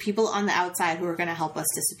we need people on the outside who are going to help us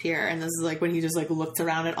disappear. And this is, like, when he just, like, looks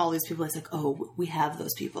around at all these people. He's like, oh, we have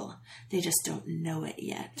those people. They just don't know it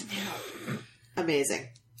yet. Amazing.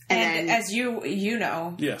 And as you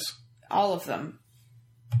know, yes, all of them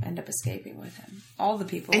end up escaping with him. All the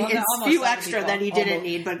people. And Well, it's almost few all the extra people. that he didn't Almost.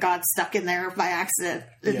 need, but got stuck in there by accident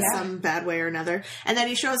in Yeah. some bad way or another. And then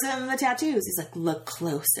he shows him the tattoos. He's like, look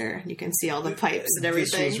closer. And you can see all the pipes and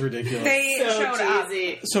everything. This was ridiculous. They showed up.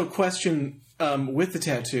 So question, with the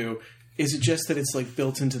tattoo, is it just that it's like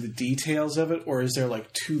built into the details of it, or is there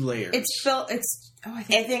like 2 layers? It's built. I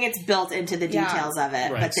think it's built into the Yeah. details of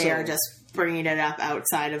it, Right, but they so- are just bringing it up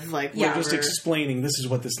outside of like We're whatever. just explaining this is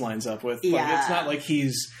what this lines up with. Like, Yeah. it's not like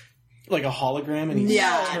he's like a hologram and he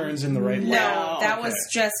Yeah. turns in the right way. No, that Okay. was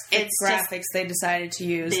just the It's just- graphics they decided to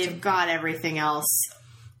use. They've got everything else.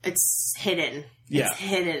 It's hidden. Yeah. It's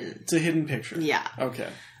hidden. It's a hidden picture. Yeah. Okay.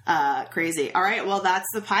 Crazy. All right. Well, that's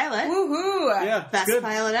the pilot. Woohoo! Yeah. Best good.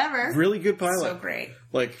 pilot ever. Really good pilot. So great.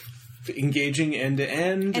 Like engaging end to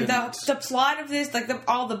end. And the plot of this, like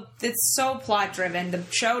it's so plot driven. The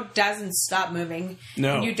show doesn't stop moving.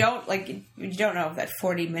 No. And you don't know that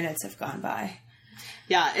 40 minutes have gone by.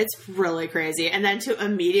 Yeah, it's really crazy. And then to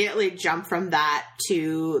immediately jump from that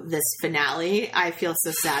to this finale, I feel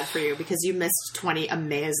so sad for you because you missed 20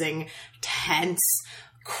 amazing, tense,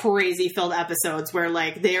 crazy filled episodes where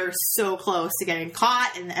like they are so close to getting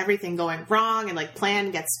caught and everything going wrong and like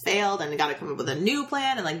plan gets failed and you gotta come up with a new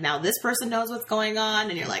plan and like now this person knows what's going on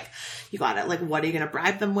and you're like, you gotta like, what are you gonna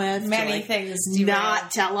bribe them with? Many to, like, things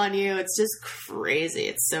not tell on you. It's just crazy.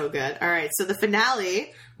 It's so good. All right. So the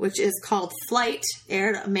finale, which is called Flight,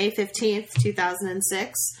 aired May 15th,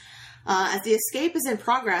 2006. As the escape is in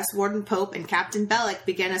progress, Warden Pope and Captain Bellick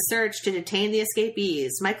begin a search to detain the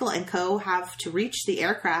escapees. Michael and co. have to reach the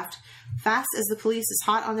aircraft fast as the police is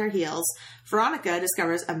hot on their heels. Veronica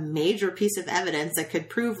discovers a major piece of evidence that could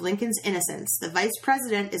prove Lincoln's innocence. The vice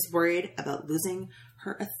president is worried about losing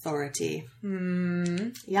her authority.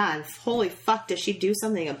 Yeah, and holy fuck, does she do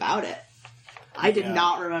something about it? I did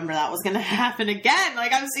not remember that was going to happen again.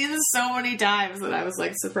 Like, I've seen this so many times that I was,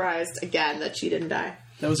 like, surprised again that she didn't die.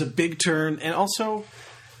 That was a big turn. And also,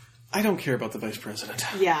 I don't care about the vice president.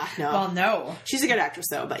 Yeah, no. Well, no. She's a good actress,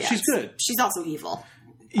 though, but yeah. She's good. She's also evil.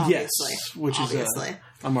 Yes, Obviously. which Obviously. is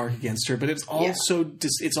a mark against her. But it's also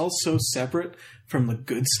it's all so separate from the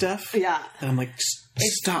good stuff. Yeah. And I'm like,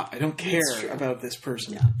 stop! I don't care about this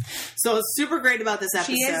person. So it's super great about this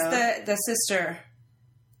episode. She is the sister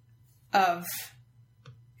of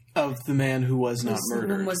the man who was not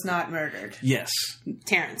murdered. Who was not murdered. Yes,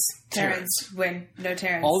 Terrence. Terrence.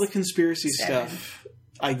 All the conspiracy Seven. stuff,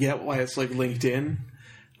 I get why it's like linked in.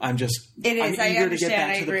 I'm It is. I'm I eager to get understand. back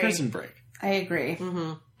I to agree. the prison break. I agree.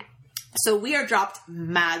 Mm-hmm. So we are dropped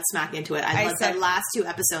mad smack into it. I love the last 2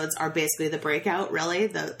 episodes are basically the breakout,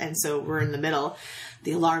 really. And so we're in the middle.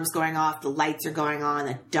 The alarm's going off, the lights are going on,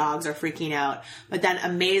 the dogs are freaking out. But then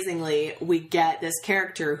amazingly, we get this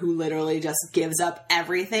character who literally just gives up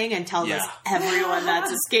everything and tells us everyone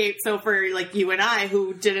that's escaped. So for like you and I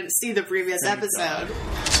who didn't see the previous episode.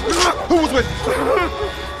 Who was with you?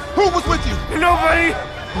 Who was with you? Nobody.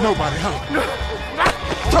 Nobody, huh? No.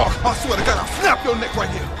 Talk. I swear to God, I'll snap your neck right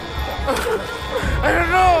here. I don't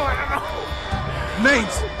know.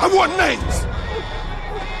 Names. I want names.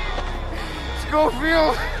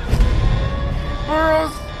 Schofield,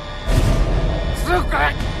 Burroughs,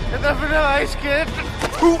 Zucker, and the Vanilla Ice Kid.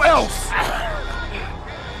 Who else?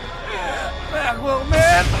 Blackwell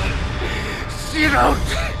Man, Cino,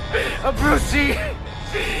 Abruzzi,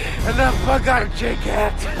 and that bug-eyed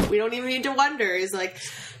J-Cat. We don't even need to wonder. He's like,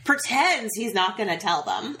 pretends he's not going to tell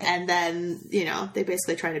them. And then, you know, they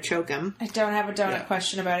basically try to choke him. I don't have a donut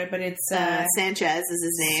question about it, but it's Sanchez is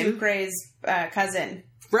his name. Sucre's cousin.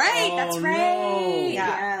 Right, that's right. no.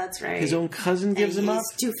 Yeah, that's right. His own cousin gives him up.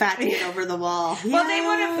 He's too fat to get over the wall. Well, they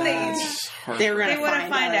would have. They were going They to would have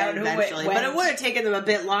find find out who eventually, went. but it would have taken them a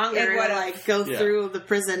bit longer It to would've. like go through the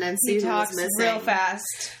prison and see He who was talks missing real fast.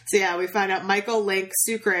 So yeah, we find out Michael Link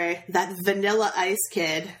Sucre, that Vanilla Ice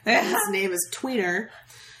Kid. His name is Tweener.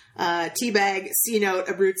 Teabag, C-Note,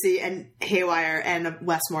 Abruzzi, and Haywire, and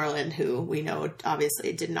Westmoreland, who we know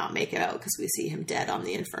obviously did not make it out because we see him dead on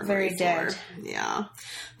the infirmary Very floor. dead. Yeah.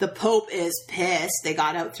 The Pope is pissed. They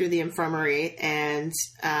got out through the infirmary, and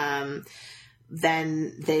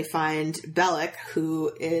then they find Bellic,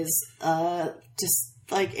 who is just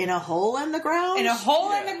like in a hole in the ground. In a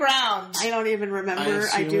hole in the ground. I don't even remember.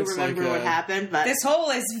 I do remember what happened, but this hole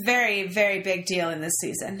is very, very big deal in this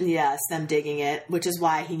season. yes, them digging it, which is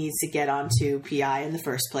why he needs to get onto PI in the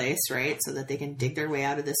first place, right? So that they can dig their way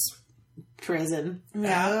out of this prison.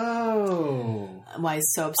 Oh. Why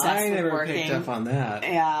he's so obsessed I with never working. picked up on that.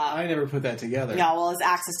 Yeah. I never put that together. Yeah, well, his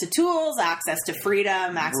access to tools, access to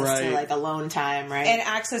freedom, access to Right. like alone time, right? And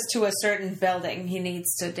access to a certain building he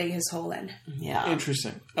needs to dig his hole in. Yeah.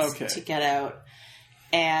 Interesting. Okay. To get out.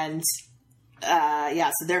 And so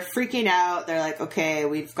they're freaking out. They're like, okay,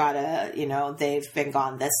 we've got to, they've been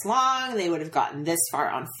gone this long. They would have gotten this far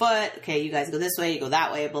on foot. Okay, you guys go this way, you go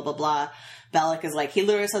that way, blah, blah, blah. Bellic is like, he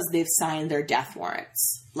literally says they've signed their death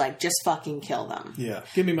warrants. Like, just fucking kill them. Yeah.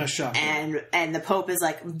 Give me my shotgun. And the Pope is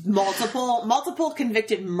like, multiple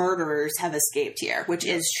convicted murderers have escaped here, which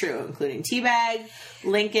is true, including Teabag,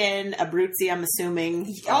 Lincoln, Abruzzi, I'm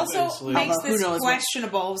assuming. Also Obviously. makes Although, who this knows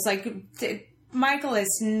questionable. It's like, Michael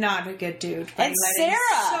is not a good dude. by And letting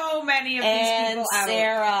Sarah. So many of these And people out.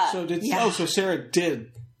 Sarah. So Sarah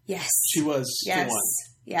did. Yes. She was Yes. the one.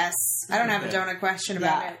 Yes. I don't have a Okay. donut question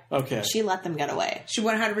about Yeah. it. Okay. She let them get away. She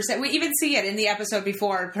 100%. We even see it in the episode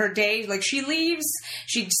before. Her day, like, she leaves.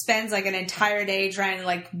 She spends, like, an entire day trying to,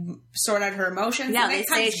 like, sort out her emotions. Yeah, and they then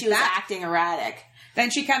say comes she was back. acting erratic. Then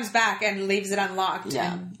she comes back and leaves it unlocked.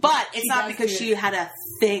 Yeah. And But it's she not does because do she it. had a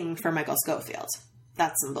thing for Michael Schofield.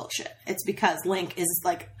 That's some bullshit. It's because Link is,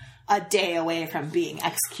 like, a day away from being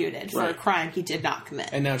executed for a Right. crime he did not commit.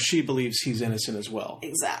 And now she believes he's innocent as well.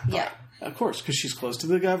 Exactly. Yeah. Of course, because she's close to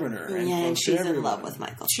the governor. Yeah, and close to she's in everyone. love with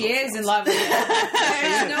Michael She Schofield. is in love with him.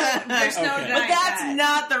 There's no Okay. denying But that's that.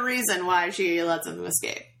 not the reason why she lets him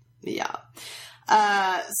escape. Yeah.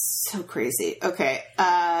 So crazy. Okay.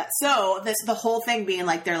 So the whole thing being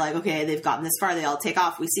like, they're like, okay, they've gotten this far, they all take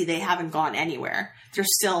off. We see they haven't gone anywhere. They're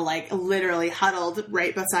still like literally huddled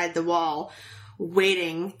right beside the wall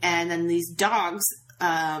waiting. And then these dogs,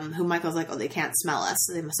 who Michael's like, oh, they can't smell us.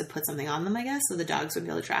 So they must have put something on them, I guess. So the dogs would be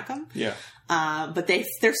able to track them. Yeah. But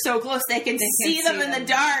they're so close they can see them in the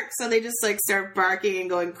dark, so they just like start barking and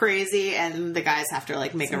going crazy, and the guys have to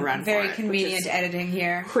like make a run. Very for it, convenient which is editing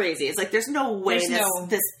here. crazy. It's like there's no way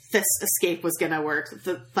this escape was gonna work.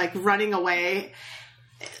 Like running away,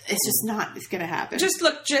 it's just not. It's gonna happen. Just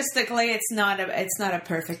logistically, it's not a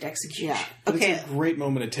perfect execution. Yeah. But Okay. it's a great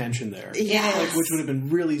moment of tension there. Yes. Like, which would have been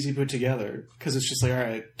real easy put together, because it's just like, all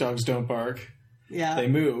right, dogs don't bark. Yeah. They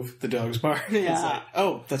move, the dogs bark. Yeah. It's like,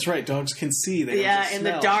 oh, that's right, dogs can see. They don't Yeah, just in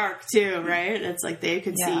smell. the dark too, right? It's like they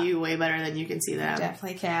can Yeah. see you way better than you can see them.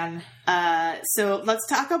 Definitely can. So let's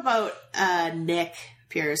talk about Nick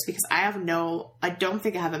Pierce, because I don't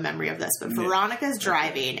think I have a memory of this, but Veronica's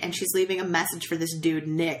driving and she's leaving a message for this dude,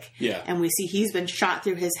 Nick. Yeah. And we see he's been shot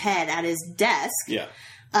through his head at his desk. Yeah.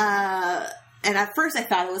 And at first I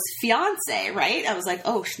thought it was fiance, right? I was like,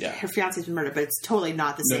 oh, her fiance's been murdered, but it's totally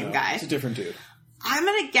not the same guy. It's a different dude. I'm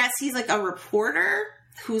going to guess he's like a reporter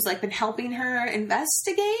who's like been helping her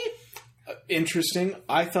investigate. Interesting.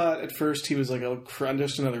 I thought at first he was like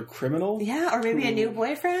just another criminal. Yeah, or maybe a new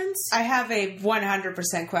boyfriend. I have a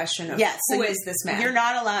 100% question of Yes, who so is this man? You're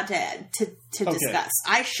not allowed to discuss.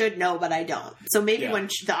 I should know, but I don't. So maybe when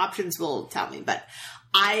the options will tell me. But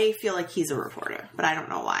I feel like he's a reporter, but I don't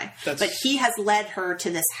know why. But he has led her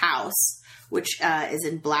to this house, which is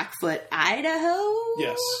in Blackfoot, Idaho.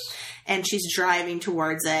 Yes. And she's driving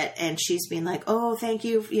towards it, and she's being like, oh, thank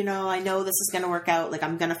you. You know, I know this is going to work out. Like,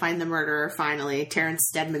 I'm going to find the murderer, finally. Terrence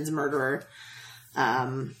Steadman's murderer.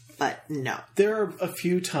 But no. There are a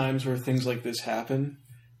few times where things like this happen,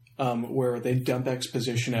 where they dump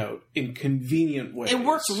exposition out in convenient ways. It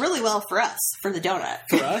works really well for us, for the donut.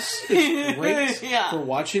 For us, it's great. Yeah. For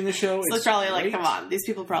watching the show, So it's it's probably great. like, come on, these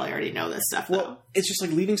people probably already know this stuff. Well, it's just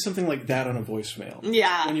like leaving something like that on a voicemail.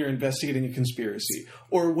 Yeah. When you're investigating a conspiracy.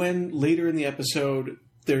 Or when later in the episode,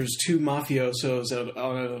 there's two mafiosos out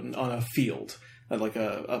on a field. Like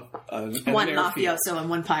one airfield. mafioso and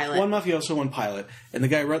one pilot. One mafioso, one pilot. And the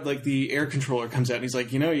guy, like the air controller comes out and he's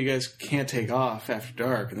like, you guys can't take off after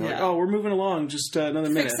dark. And they're like, oh, we're moving along, just another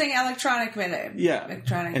minute. Fixing electronic minute. Yeah.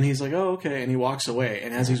 Electronic. And he's like, oh, okay. And he walks away.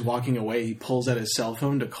 And as he's walking away, he pulls out his cell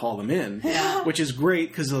phone to call them in. Yeah. Which is great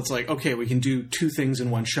because it's like, okay, we can do two things in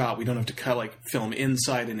one shot. We don't have to film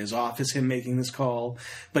inside in his office, him making this call.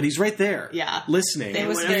 But he's right there. Yeah. Listening. It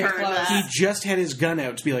was very close. He just had his gun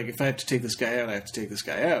out to be like, if I have to take this guy out, I back to take this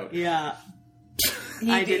guy out. Yeah.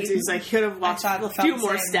 I did. He's like, he could have walked a few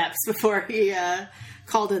more steps before he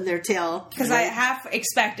called in their tail. Because I half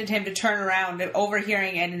expected him to turn around,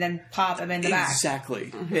 overhearing it, and then pop him in the back.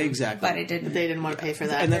 Exactly. But it didn't. They didn't want to pay for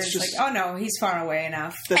that. And They're that's just just like, oh no, he's far away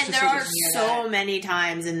enough. And there are so many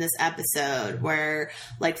times in this episode where,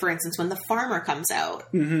 like, for instance, when the farmer comes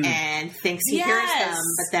out and thinks he hears them,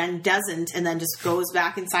 but then doesn't, and then just goes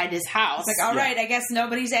back inside his house. It's like, all right, I guess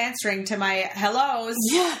nobody's answering to my hellos.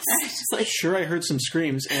 Yes. Like, sure, I heard some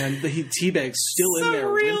screams, and the teabag's still in there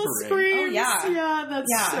real whimpering. screams. Oh, yeah. Yeah,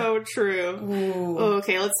 that's so true. Ooh.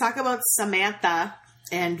 Okay, let's talk about Samantha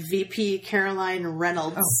and VP Caroline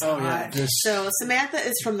Reynolds. Oh, yeah. So Samantha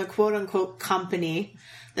is from the quote-unquote company.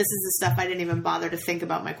 This is the stuff I didn't even bother to think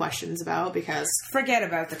about my questions about because... Forget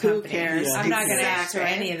about the who company. cares? Yeah. I'm not going to answer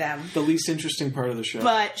any of them. The least interesting part of the show.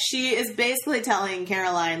 But she is basically telling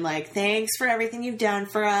Caroline, like, thanks for everything you've done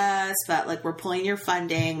for us, but, like, we're pulling your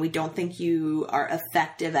funding. We don't think you are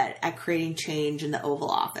effective at creating change in the Oval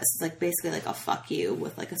Office. It's, like, basically like a fuck you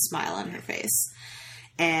with, like, a smile on her face.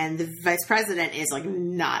 And the vice president is, like,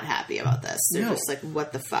 not happy about this. They're just like,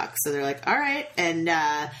 what the fuck? So they're like, all right. And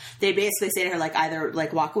they basically say to her, like, either,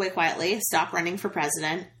 like, walk away quietly, stop running for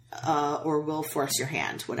president, or we'll force your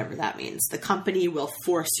hand, whatever that means. The company will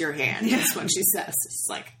force your hand, is what she says. It's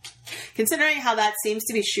like, considering how that seems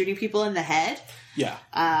to be shooting people in the head,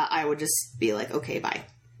 I would just be like, okay, bye.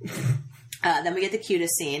 Then we get the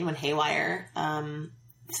cutest scene when Haywire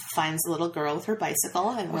finds a little girl with her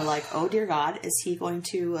bicycle, and we're like, oh dear God, is he going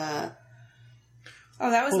to... Oh,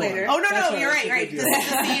 that was later. Oh, no, you're right. This is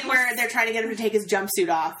the scene where they're trying to get him to take his jumpsuit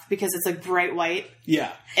off because it's, like, bright white.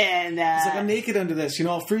 Yeah. And he's like, I'm naked under this,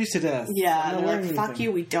 I'll freeze to death. Yeah, they're like, fuck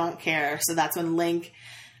you, we don't care. So that's when Link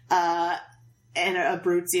and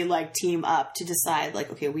Abruzzi, like, team up to decide, like,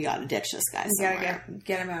 okay, we gotta ditch this guy somewhere. We gotta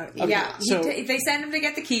get him out. Okay, Yeah. so- They send him to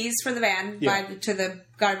get the keys for the van to the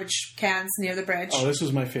garbage cans near the bridge. Oh, this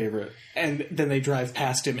was my favorite. And then they drive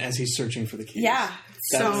past him as he's searching for the keys. Yeah.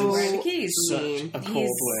 That was where are the keys? such a cold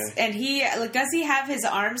way. And he, like, does he have his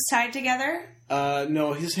arms tied together?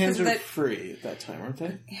 No, his hands are the- free at that time, aren't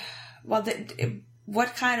they? Well,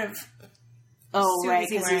 what kind of... Oh, suit right, is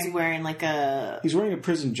he because he's wearing, like, a... He's wearing a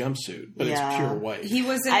prison jumpsuit, but it's pure white. He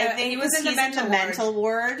was in the mental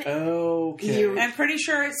ward. Okay. I'm pretty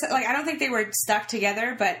sure it's like, I don't think they were stuck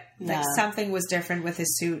together, but like something was different with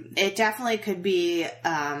his suit. It definitely could be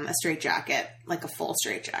a straitjacket, like a full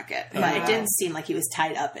straitjacket, but it didn't seem like he was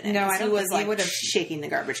tied up in it. No, I don't he was think he like would've- shaking the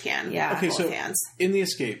garbage can. Yeah. Okay, with so both hands. in the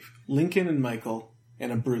escape, Lincoln and Michael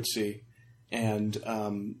and Abruzzi and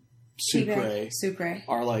Supre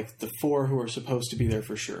are like the four who are supposed to be there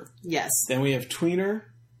for sure. Yes. Then we have Tweener,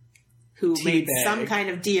 who made Teabag. some kind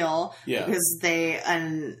of deal because they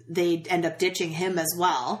end up ditching him as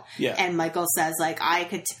well. Yeah. And Michael says, like, I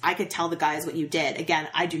could tell the guys what you did. Again,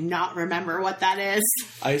 I do not remember what that is.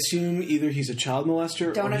 I assume either he's a child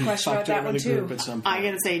molester Don't or I he question fucked about over that the one, group too? at some point. I'm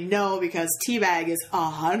going to say no because Teabag is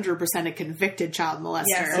 100% a convicted child molester.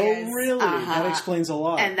 Yes, Oh, really? That explains a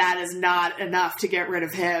lot. And that is not enough to get rid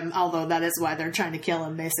of him, although that is why they're trying to kill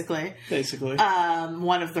him, basically. Basically.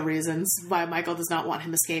 One of the reasons why Michael does not want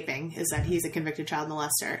him escaping is that he's a convicted child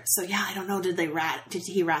molester. So yeah, I don't know. Did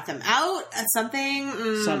he rat them out at something?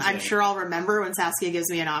 I'm sure I'll remember when Saskia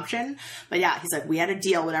gives me an option. But yeah, he's like, we had a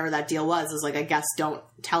deal, whatever that deal was. Is like, I guess don't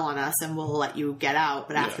tell on us and we'll let you get out.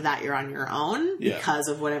 But after that, you're on your own because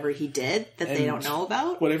of whatever he did that they don't know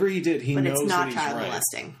about. Whatever he did, he but knows it's not that he's child right.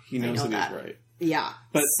 molesting. He knows I know that he's right. Yeah.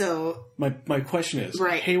 But so my question is,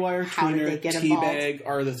 Right. Haywire, How did they Tweener, get involved? Teabag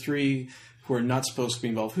are the three who are not supposed to be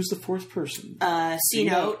involved. Who's the fourth person?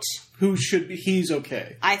 C-Note. Who should be? He's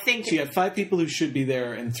okay. I think. So you have 5 people who should be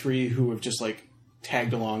there and 3 who have just like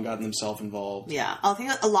tagged along, gotten themselves involved. Yeah, I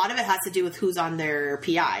think a lot of it has to do with who's on their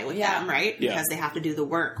PI with them, right? Yeah. Because they have to do the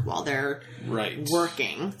work while they're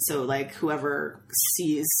working. So, like, whoever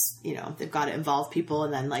sees, they've got to involve people,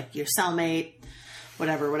 and then, like, your cellmate,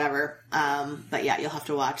 whatever. But yeah, you'll have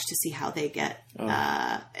to watch to see how they get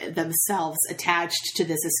themselves attached to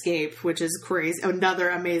this escape, which is crazy. Another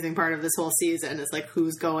amazing part of this whole season is, like,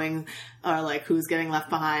 who's going, or, like, who's getting left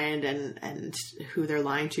behind, and who they're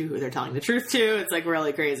lying to, who they're telling the truth to. It's, like,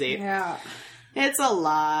 really crazy. Yeah. It's a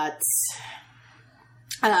lot.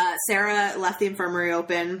 Sarah left the infirmary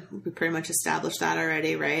open. We pretty much established that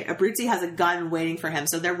already, right? Abruzzi has a gun waiting for him.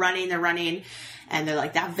 So they're running, and they're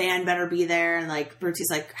like, that van better be there. And, like,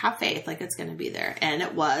 Abruzzi's like, have faith, like, it's going to be there. And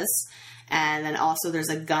it was. And then also there's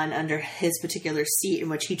a gun under his particular seat in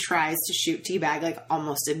which he tries to shoot Teabag like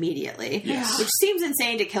almost immediately. Yes. Which seems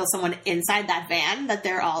insane to kill someone inside that van that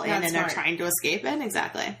they're all in That's and they're smart. trying to escape in.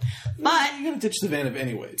 Exactly. But You're gonna ditch the van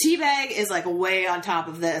anyway. Teabag is like way on top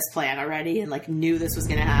of this plan already and like knew this was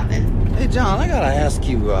going to happen. Hey, John, I gotta ask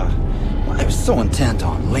you, why are you so intent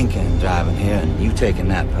on Lincoln driving here and you taking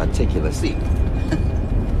that particular seat?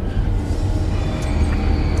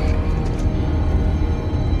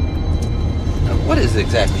 What is it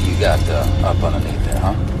exactly you got up underneath there,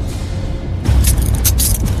 huh?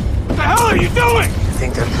 What the hell are you doing? You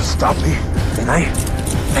think that can stop me? Then I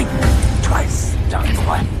think twice, Johnny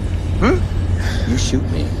boy. You shoot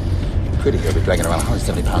me. Pretty he'll be dragging around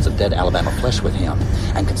 170 pounds of dead Alabama flesh with him.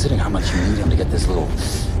 And considering how much you need him to get this little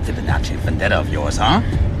Fibonacci vendetta of yours, huh?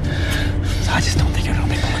 So I just don't think you're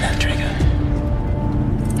gonna be pulling that trigger.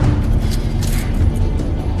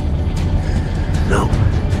 No.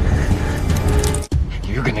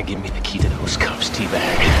 You're gonna give me the key to those cuffs,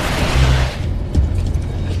 Teabag.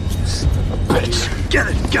 Bitch. Get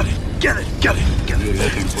it, get it, get it, get it, get it. You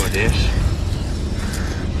looking for this?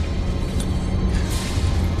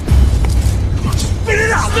 Spit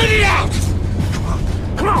it out! Spit it out!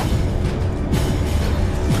 Come on!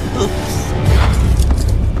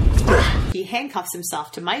 He handcuffs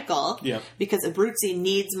himself to Michael Yep. because Abruzzi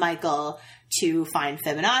needs Michael to find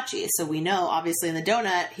Fibonacci. So we know, obviously, in the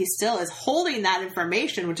donut, he still is holding that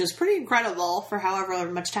information, which is pretty incredible for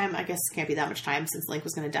however much time. I guess it can't be that much time since Link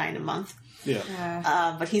was going to die in a month.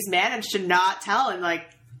 Yeah. But he's managed to not tell and, like,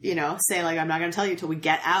 you know, say, like, I'm not going to tell you till we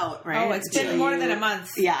get out, right? Oh, it's been more than a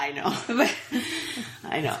month. Yeah, I know.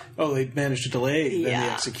 I know. Oh, they managed to delay then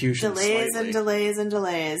the execution Delays slightly. and delays and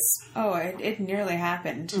delays. Oh, it nearly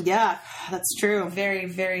happened. Yeah, that's true. Very,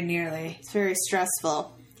 very nearly. It's very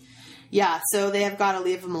stressful. Yeah, so they have got to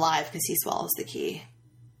leave him alive because he swallows the key.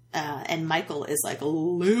 And Michael is, like,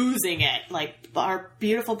 losing it. Like, our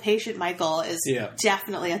beautiful patient Michael is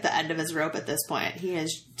definitely at the end of his rope at this point. He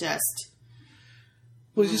is just...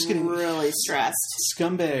 Well, he's just getting really stressed.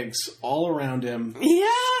 Scumbags all around him.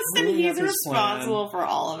 Yes, and Rolling he's out this responsible for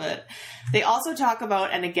all of it. They also talk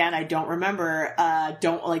about, and again, I don't remember,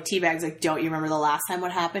 Teabag's like, don't you remember the last time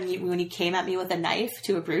what happened when you came at me with a knife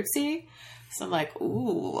to Abruzzi? So I'm like,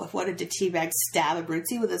 ooh, what did Teabag stab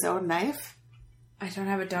Abruzzi with his own knife? I don't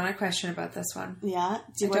have a donut question about this one. Yeah?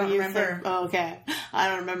 I don't remember. Oh, okay. I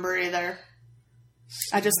don't remember either.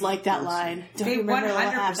 I just like that line. Don't They you remember what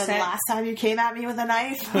 100%. happened last time you came at me with a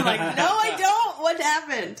knife? I'm like, no, I don't. What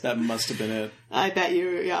happened? That must have been it. I bet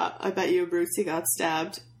you Abruzzi got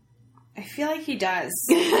stabbed. I feel like he does.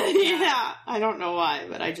 Yeah. I don't know why,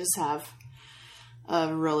 but I just have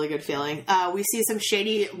a really good feeling. We see some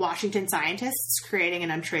shady Washington scientists creating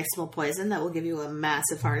an untraceable poison that will give you a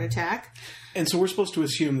massive heart attack. And so we're supposed to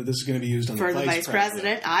assume that this is going to be used on For the the vice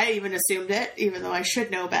president. I even assumed it, even though I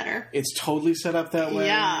should know better. It's totally set up that way.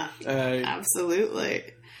 Yeah, absolutely.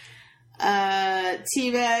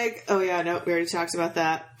 Teabag. Oh yeah, no, we already talked about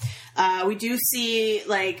that. We do see,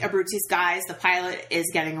 like, Abruzzi's guys, the pilot is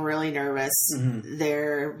getting really nervous. Mm-hmm.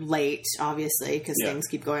 They're late, obviously, because things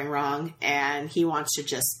keep going wrong, and he wants to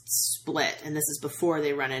just split. And this is before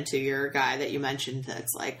they run into your guy that you mentioned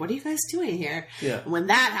that's like, what are you guys doing here? Yeah. When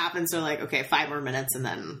that happens, they're like, okay, 5 more minutes, and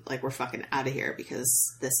then, like, we're fucking out of here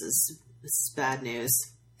because this is bad news.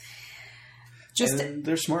 And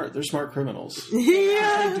they're smart. They're smart criminals.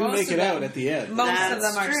 Yeah. They do make it out at the end. Most of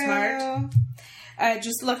them are smart.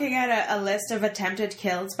 Just looking at a list of attempted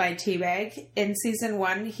kills by Teabag, in season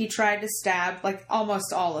 1, he tried to stab, like,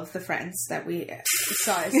 almost all of the friends that we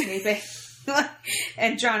saw escaping.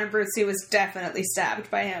 And John Abruzzi was definitely stabbed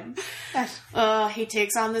by him. He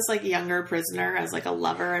takes on this, like, younger prisoner as, like, a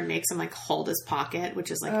lover and makes him, like, hold his pocket,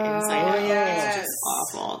 which is, like, inside out. Yes. It's just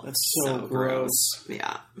awful. That's so gross.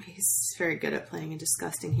 Yeah. He's very good at playing a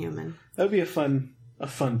disgusting human. That would be a fun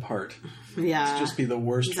part. Yeah. To just be the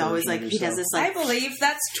worst. He's always like, he does this, like... I believe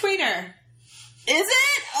that's Tweener. Is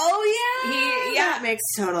it? Oh, yeah. Yeah. That makes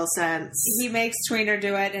total sense. He makes Tweener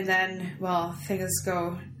do it, and then, well, things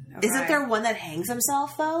go... Isn't there one that hangs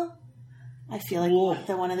himself, though? I feel like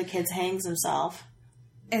one of the kids hangs himself.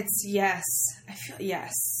 It's yes. I feel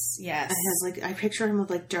yes. It has, like, I picture him with,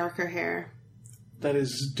 like, darker hair. That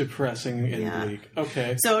is depressing and bleak.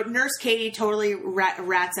 Okay. So Nurse Katie totally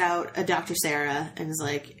rats out Dr. Sarah and is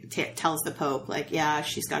like, tells the Pope, like, yeah,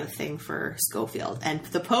 she's got a thing for Schofield. And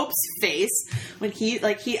the Pope's face, when he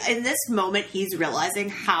in this moment, he's realizing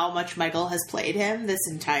how much Michael has played him this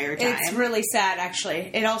entire time. It's really sad,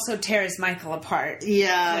 actually. It also tears Michael apart.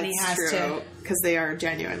 Yeah, when he has to. Because they are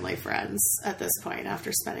genuinely friends at this point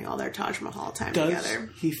after spending all their Taj Mahal time together.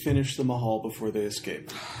 Does he finish the Mahal before they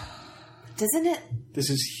escape? Doesn't it? This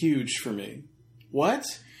is huge for me. What?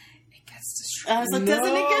 I was like, doesn't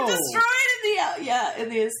it get No. destroyed in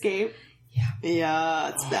the escape? Yeah,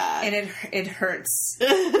 it's bad. And it hurts.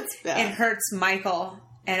 It's bad. It hurts Michael,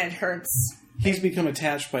 and it hurts. He's become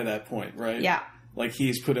attached by that point, right? Yeah. Like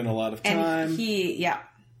he's put in a lot of time. And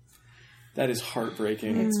That is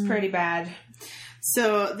heartbreaking. It's pretty bad.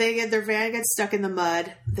 So their van gets stuck in the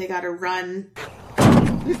mud. They got to run.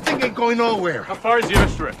 This thing ain't going nowhere. How far is the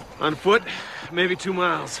airstrip? On foot, maybe 2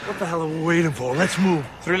 miles. What the hell are we waiting for? Let's move.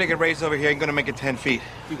 Three-legged race over here ain't gonna make it 10 feet.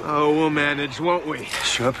 Oh, we'll manage, won't we?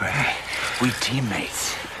 Sure, Bernie. We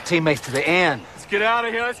teammates. Teammates to the end. Let's get out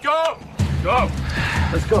of here. Let's go. Go.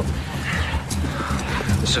 Let's go.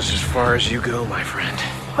 This is as far as you go, my friend.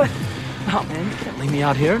 What? No, man, you can't leave me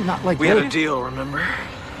out here. Not like We that. had a deal, remember?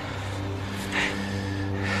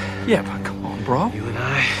 Yeah, but come on, bro. You and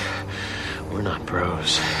I, we're not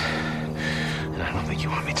bros. And I don't think you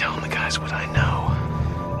want me telling the guys what I know.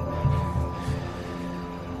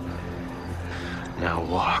 Now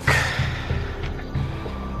walk.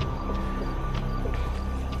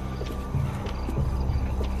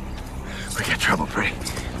 We got trouble, Pretty.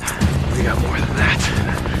 We got more than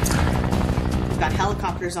that. We've got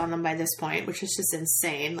helicopters on them by this point, which is just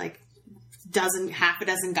insane. Like, half a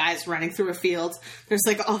dozen guys running through a field. There's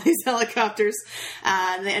like all these helicopters.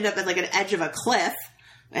 And they end up at like an edge of a cliff.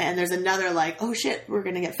 And there's another like, oh shit, we're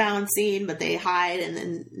going to get found scene. But they hide and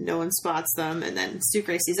then no one spots them. And then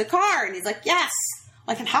Sucre sees a car and he's like, yes,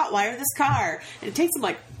 I can hotwire this car. And it takes him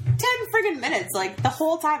like 10 friggin' minutes. Like the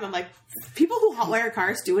whole time I'm like, people who hotwire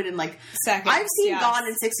cars do it in like seconds. I've seen yes. Gone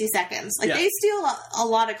in 60 seconds. Like Yeah. they steal a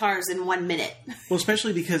lot of cars in 1 minute. Well,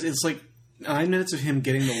 especially because it's like 9 minutes of him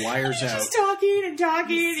getting the wires out. Just talking and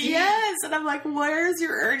talking. Yes. And I'm like, where's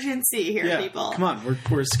your urgency here, people? Come on,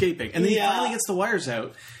 we're escaping. And then Yeah. he finally gets the wires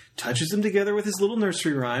out, touches them together with his little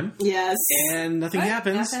nursery rhyme. Yes. And nothing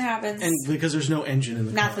happens. Nothing happens. And because there's no engine in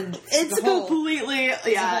the Nothing. car. It's a hole. completely,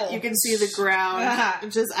 hole. you can see the ground. Uh-huh.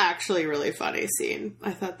 It's just actually really funny scene.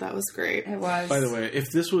 I thought that was great. It was. By the way, if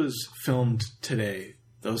this was filmed today,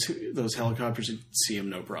 those helicopters would see him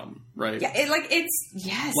no problem, right? Yeah, it's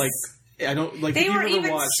yes. Like I don't like. They if you were ever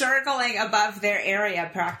even watch, circling above their area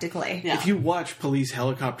practically. Yeah. If you watch police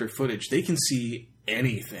helicopter footage, they can see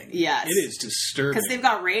anything. Yes. It is disturbing. Because they've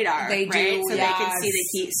got radar, They right? do, So they yes. can see the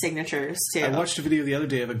heat signatures, too. I watched a video the other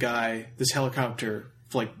day of a guy, this helicopter,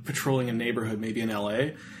 like patrolling a neighborhood, maybe in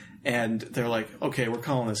LA, and they're like, "Okay, we're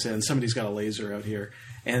calling this in. Somebody's got a laser out here,"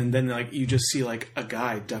 and then like you just see like a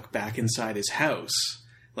guy duck back inside his house,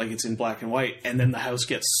 like it's in black and white, and then the house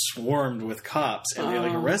gets swarmed with cops, and they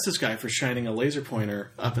like arrest this guy for shining a laser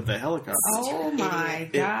pointer up at the helicopter. Oh my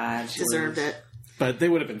gosh. Deserved it. But they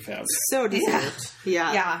would have been found. So deserved.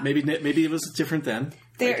 Yeah. Yeah. Maybe it was different then.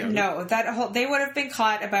 I doubt it. They would have been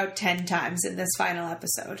caught about 10 times in this final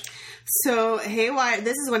episode. So Haywire,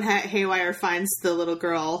 this is when Haywire finds the little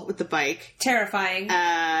girl with the bike. Terrifying.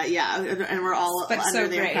 Yeah, and we're all But under so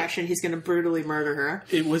the great. impression he's going to brutally murder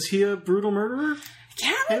her. Was he a brutal murderer?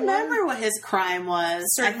 Can't remember what his crime was.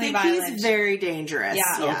 Certainly I think violent. he's very dangerous.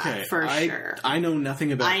 Yeah. Okay, for sure. I know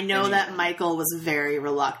nothing about. I know that Michael was very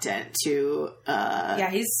reluctant to yeah,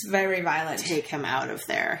 he's very violent. take him out of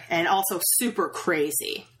there, and also super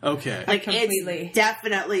crazy. Okay, Like Completely. it's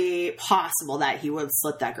definitely possible that he would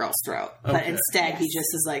slit that girl's throat, but Okay. instead he just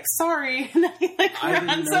is like, "Sorry," and then he like I didn't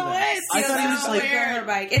runs know that. away. I thought he was like- her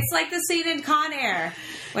bike. It's like the scene in Con Air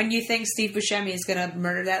when you think Steve Buscemi is going to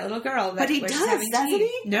murder that little girl. But he when she's does, having doesn't tea.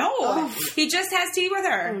 he? No, Oh. he just has tea with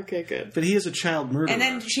her. Okay, good. but he is a child murderer. And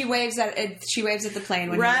then she waves at the plane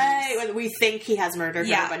when Right, he leaves. when we think he has murdered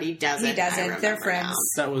Yeah. her, but he doesn't. He doesn't. I They're remember friends.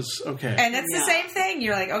 now. that was okay. And it's Yeah. the same thing.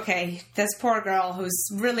 You're like, okay, this poor girl who's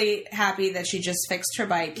really happy that she just fixed her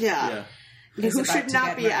bike. Yeah. is Who about should to not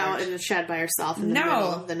get be murdered. out in the shed by herself in the No.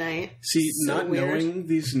 middle of the night. See, So not weird. knowing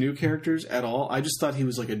these new characters at all, I just thought he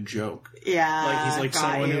was like a joke. Yeah. Like he's like got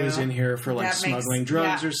someone you. who was in here for like That makes- smuggling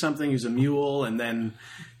drugs yeah. or something. He's a mule, and then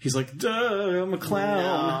he's like, "Duh, I'm a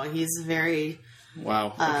clown." No, he's very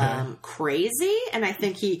Wow. Okay. crazy, and I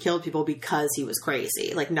think he killed people because he was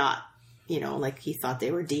crazy. Like not, like he thought they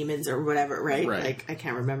were demons or whatever, right? Right. Like I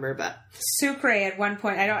can't remember, but Sucre at one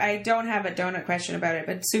point, I don't have a donut question about it,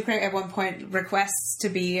 but Sucre at one point requests to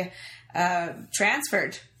be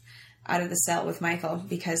transferred out of the cell with Michael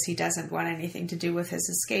because he doesn't want anything to do with his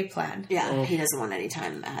escape plan. yeah, he doesn't want any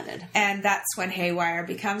time added. And that's when Haywire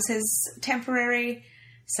becomes his temporary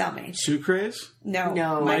cellmate. Sucre's? No,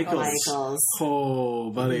 Michael's. Oh,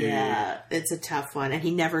 buddy. Yeah, it's a tough one, and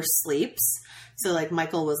he never sleeps. So like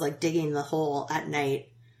Michael was like digging the hole at night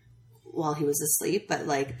while he was asleep, but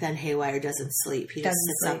like then Haywire doesn't sleep. He just Doesn't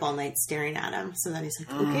sits sleep. up all night staring at him. So then he's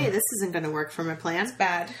like, okay, this isn't going to work for my plan. It's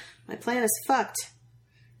bad. My plan is fucked.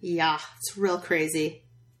 Yeah, it's real crazy.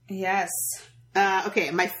 Yes.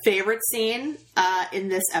 Okay, my favorite scene in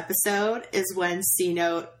this episode is when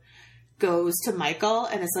C-Note goes to Michael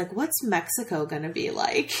and is like, what's Mexico gonna be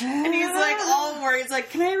like? And he's like all worried. He's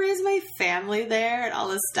like, can I raise my family there? And all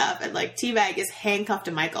this stuff. And like T-Bag is handcuffed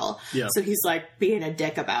to Michael. Yeah. So he's like being a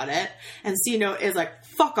dick about it. And C-Note is like,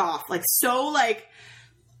 fuck off. Like so like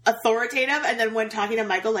authoritative. And then when talking to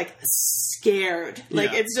Michael, like scared.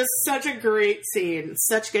 Like it's just such a great scene.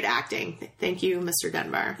 Such good acting. Thank you, Mr.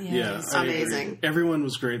 Dunbar. Yeah, It's I agree. amazing. Everyone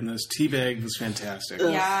was great in this. Teabag was fantastic.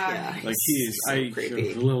 Ugh, Yeah. Like he's so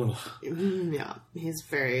creepy. a little. Yeah, he's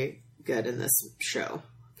very good in this show.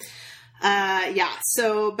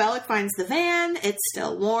 So Bellic finds the van. It's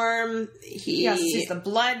still warm. He sees the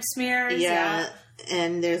blood smears. Yeah.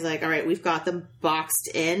 And there's like, all right, we've got them boxed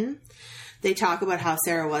in. They talk about how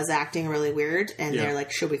Sarah was acting really weird, and they're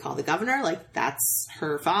like, should we call the governor? Like, that's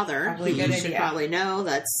her father. Probably a good He should idea. probably know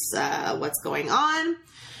that's what's going on.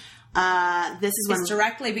 This is when It's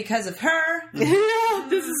directly because of her.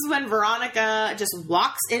 this is when Veronica just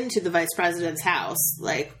walks into the vice president's house.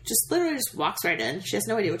 Like, just literally just walks right in. She has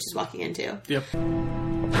no idea what she's walking into. Yep.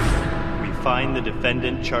 We find the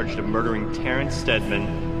defendant charged of murdering Terrence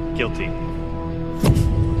Stedman guilty.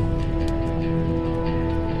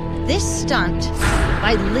 This stunt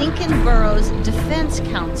by Lincoln Borough's defense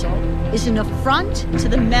counsel is an affront to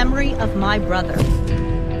the memory of my brother.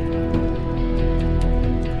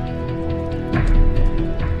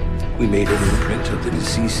 We made an imprint of the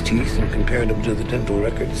deceased teeth and compared them to the dental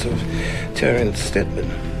records of Terrence Stedman.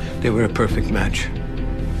 They were a perfect match.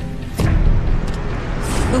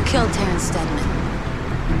 Who killed Terrence Stedman?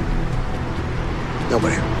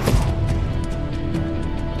 Nobody.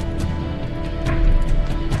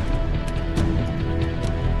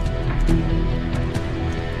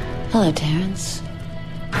 Hello, Terrence.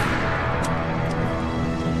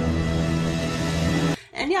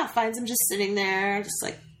 And yeah, finds him just sitting there, just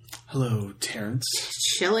like Hello, Terrence.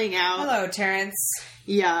 chilling out. Hello, Terrence.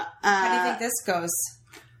 Yeah. How do you think this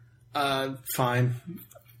goes? Fine.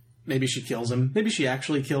 Maybe she kills him. Maybe she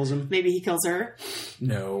actually kills him. Maybe he kills her.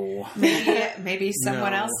 No. Maybe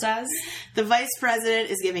someone No. else does. The vice president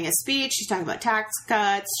is giving a speech. She's talking about tax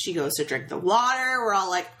cuts. She goes to drink the water. We're all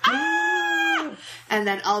like, ah! And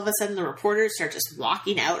then all of a sudden the reporters start just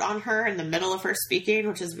walking out on her in the middle of her speaking,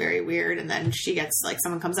 which is very weird. And then she gets like,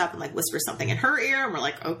 someone comes up and like whispers something in her ear. And we're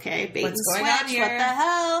like, okay, bait and What's going on switch. here? What the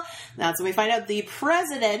hell? That's when we find out the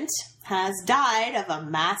president has died of a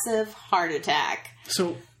massive heart attack.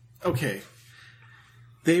 So, okay.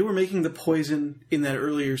 They were making the poison in that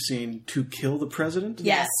earlier scene to kill the president?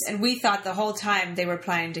 Yes, and we thought the whole time they were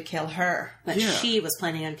planning to kill her. But Yeah. she was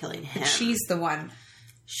planning on killing him. But she's the one.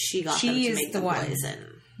 She got She them to is make the the one.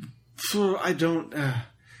 poison. So I don't.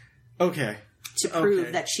 Okay. To prove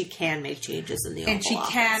Okay. that she can make changes in the And Oval she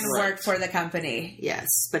Office. can work for the company. Yes,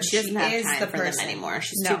 but she She doesn't have is time the for person. them anymore.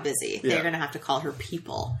 She's No. too busy. Yeah. They're going to have to call her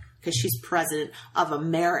people because she's president of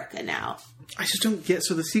America now. I just don't get.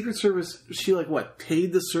 So the Secret Service, she like what?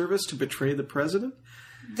 Paid the service to betray the president?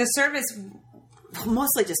 The service,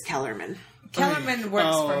 Mostly just Kellerman. Kellerman works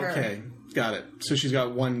Oh, for her. okay. Got it. So she's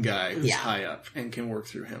got one guy who's Yeah. high up and can work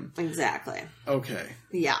through him. Exactly. Okay.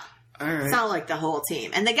 Yeah. All right. It's not like the whole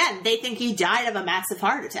team. And again, they think he died of a massive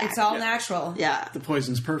heart attack. It's all natural. Yeah. The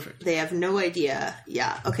poison's perfect. They have no idea.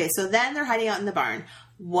 Yeah. Okay, so then they're hiding out in the barn.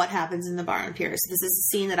 What happens in the barn, Pierce? This is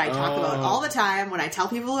a scene that I talk about all the time when I tell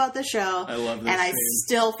people about the show. I love this And I scene.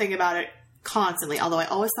 still think about it constantly, although I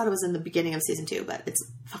always thought it was in the beginning of season 2, but it's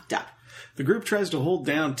fucked up. The group tries to hold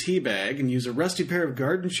down Teabag and use a rusty pair of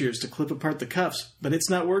garden shears to clip apart the cuffs, but it's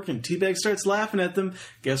not working. Teabag starts laughing at them.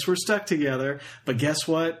 Guess we're stuck together. But guess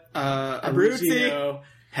what? Abruzio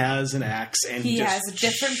has an axe and He just has a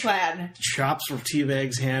different plan. chops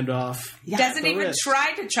Teabag's hand off. Doesn't the even wrist.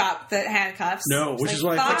 try to chop the handcuffs. No, It's which like, is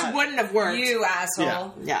why I "Fuck thought- Which wouldn't have worked. You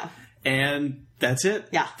asshole. Yeah. And that's it.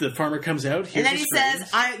 Yeah. The farmer comes out. And then hears he the says,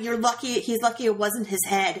 screams. "You're lucky. He's lucky it wasn't his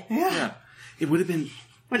head." Yeah. It would have been.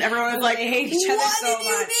 When everyone was like, They hate each other "What so did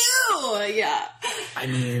you do?" Yeah. I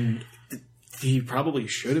mean, he probably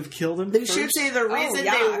should have killed him. They should say the reason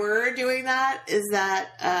yeah. they were doing that is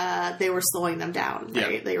that they were slowing them down.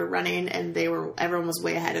 Right? Yeah. They were running, and everyone was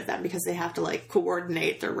way ahead of them because they have to like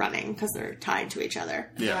coordinate their running because they're tied to each other.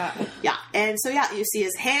 Yeah. Yeah, and so yeah, you see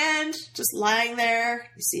his hand just lying there.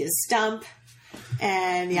 You see his stump,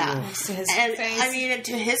 and yeah, Next to his and face. I mean,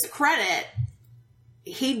 to his credit,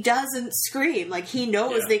 he doesn't scream. Like, he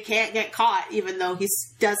knows they can't get caught, even though he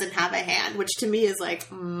doesn't have a hand, which to me is,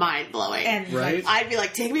 like, mind-blowing. And Right. I'd be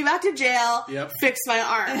like, take me back to jail, fix my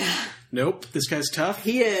arm. Nope, this guy's tough.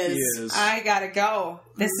 He is. He is. I gotta go.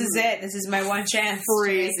 This is it. This is my one chance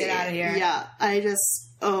Crazy. to get out of here. Yeah, I just,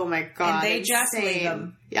 oh my God. And they just insane. leave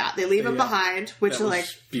him. Yeah, they leave him behind, which That is was like,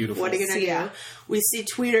 beautiful. what are you going to Yeah. do? We see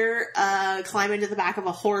Tweeter climb into the back of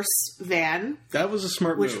a horse van, That was a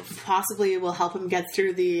smart which move. possibly will help him get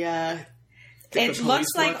through the It the looks police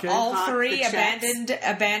like blockade? all The three checks.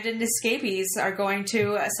 abandoned escapees are going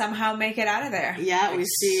to somehow make it out of there. Yeah, we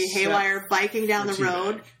see Haywire biking down the for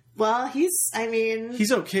road. Teabag. Well,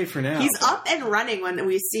 he's okay for now. He's up and running when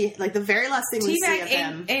we see, like, the very last thing we see Teabag of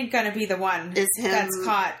him ain't gonna be the one is him that's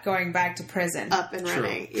caught going back to prison. up and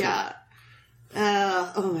running. Yeah.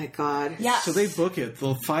 Oh my God. Yeah. So they book it.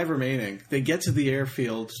 The 5 remaining. They get to the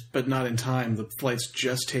airfield, but not in time. The flight's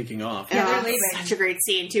just taking off. Yeah, they're leaving. Such a great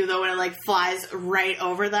scene too, though, when it like flies right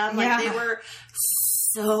over them. Like Yeah. they were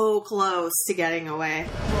so close to getting away.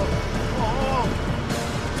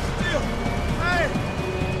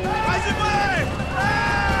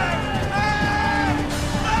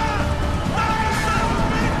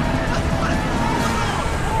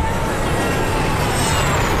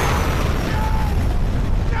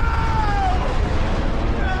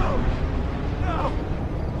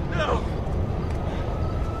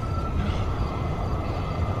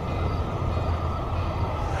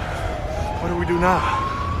 What do we do now?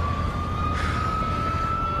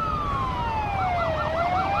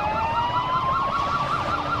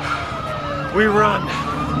 We run.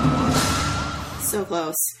 So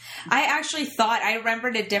close. I actually thought, I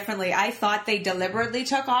remembered it differently. I thought they deliberately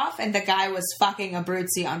took off and the guy was fucking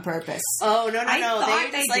Abruzzi on purpose. Oh, no. I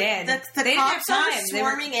thought they just, like, did. The They didn't cops have are time. They were-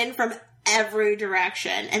 swarming in from every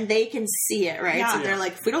direction, and they can see it, right? Yeah. So they're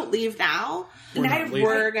like, if we don't leave now, We're not leaving.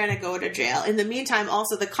 we're gonna go to jail. In the meantime,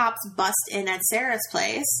 also, the cops bust in at Sarah's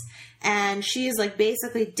place, and she's, like,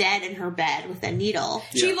 basically dead in her bed with a needle.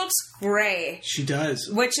 She looks gray. She does.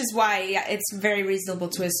 Which is why it's very reasonable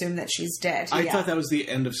to assume that she's dead. I thought that was the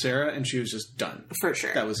end of Sarah, and she was just done. For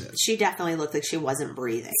sure. That was it. She definitely looked like she wasn't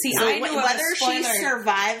breathing. See, So I knew of a whether she spoiler.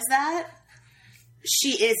 survives that,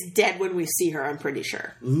 she is dead when we see her, I'm pretty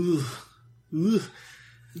sure. Ooh. Ooh.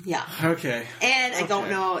 Yeah. Okay. And I don't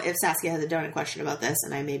Okay. know if Saskia has a donut question about this,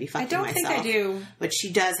 and I may be fucking don't myself. think I do. But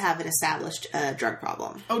she does have an established drug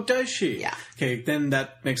problem. Oh, does she? Yeah. Okay, then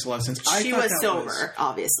that makes a lot of sense. She thought was that sober,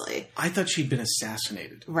 obviously. I thought she'd been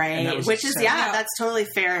assassinated. And that Right. was Which is, sad. yeah, that's totally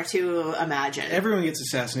fair to imagine. Everyone gets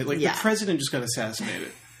assassinated. Like, Yeah. the president just got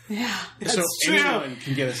assassinated. Yeah. So That's true. anyone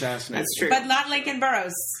can get assassinated. That's true. But not Lincoln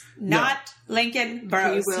Burrows. Not Lincoln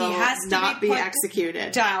Burrows. He will has to not be be put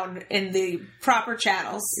executed. down in the proper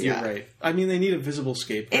channels. You're right. I mean, they need a visible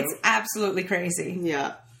scapegoat. It's absolutely crazy.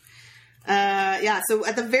 Yeah. Yeah, so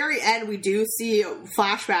at the very end, we do see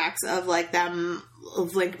flashbacks of, like, them,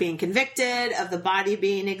 of Link being convicted, of the body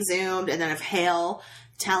being exhumed, and then of Hale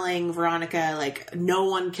telling Veronica, like, no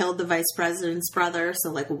one killed the vice president's brother,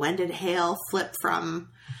 so, like, when did Hale flip from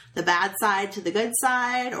the bad side to the good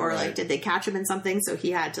side? Or, like, did they catch him in something, so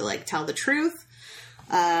he had to, like, tell the truth?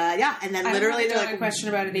 Yeah, and then I literally don't they're have a like, question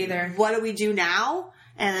about it either. what do we do now?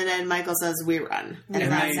 And then Michael says, we run. And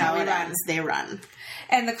And that's they- how we it run. ends. They run.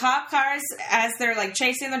 And the cop cars, as they're like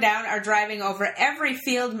chasing them down, are driving over every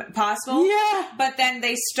field possible. Yeah. But then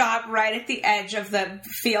they stop right at the edge of the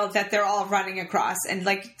field that they're all running across and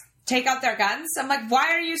like take out their guns. I'm like,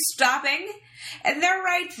 why are you stopping? And they're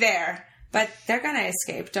right there. But they're going to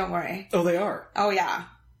escape. Don't worry. Oh, they are? Oh, yeah.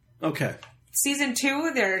 Okay. Season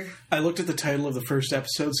 2, they're... I looked at the title of the first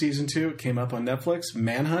episode, season 2. It came up on Netflix.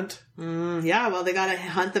 Manhunt. Yeah, well, they gotta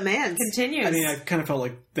hunt the man. Continues. I mean, I kind of felt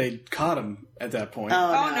like they caught him at that point.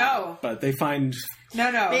 Oh, no. But they find...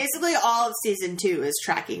 No. Basically, all of season 2 is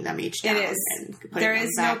tracking them each down. It is. And putting There them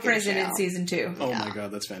is no back prison in jail. Season 2. Oh my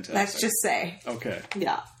god, that's fantastic. Let's just say. Okay.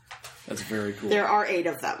 Yeah. That's very cool. There are 8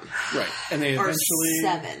 of them. Right. And they Or eventually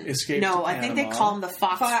 7. escaped No, to I think they Panama. call them the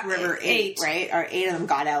Fox Fox- River 8, right? Or 8 of them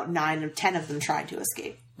got out, 9 of 10 of them tried to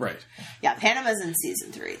escape. Right. Yeah, Panama's in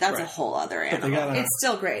season 3. That's a Right. whole other But animal. they gotta, It's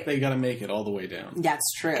still great. They gotta make it all the way down.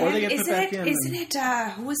 That's true. Or they get put Isn't back in. Isn't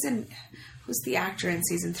it? Who's the actor in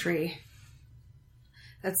season 3?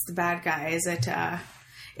 That's the bad guy. Is it?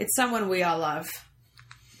 It's someone we all love.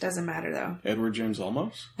 Doesn't matter though. Edward James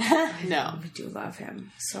Olmos? No. We do love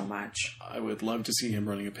him so much. I would love to see him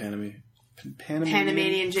running a Panamanian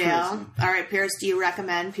Panamanian jail. prison. All right, Pierce, do you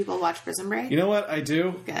recommend people watch Prison Break? You know what? I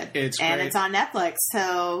do. Good. It's and great. it's on Netflix,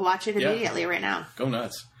 so watch it Yeah. immediately right now. Go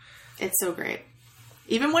nuts. It's so great.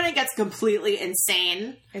 Even when it gets completely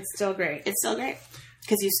insane, It's still great. it's still great.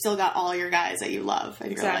 Because you still got all your guys that you love.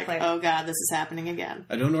 And Exactly. you're like, oh God, this is happening again.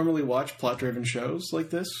 I don't normally watch plot-driven shows like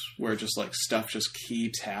this, where just like stuff just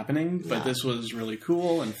keeps happening, but No. this was really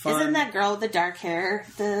cool and fun. Isn't that girl with the dark hair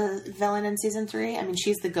the villain in season 3? I mean,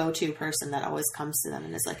 she's the go-to person that always comes to them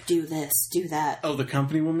and is like, do this, do that. Oh, the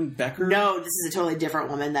company woman, Becker? No, this is a totally different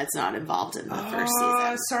woman that's not involved in the first Oh,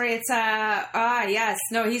 season. sorry, it's yes.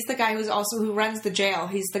 No, he's the guy who runs the jail.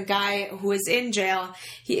 He's the guy who is in jail.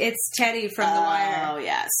 It's Teddy from The Wire. Oh,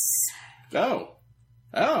 yes.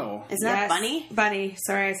 Oh. Isn't that Yes, Bunny? Bunny.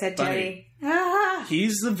 Sorry, I said Bunny. Teddy. Ah.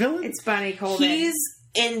 He's the villain? It's Bunny Colvin. He's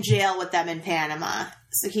in jail with them in Panama.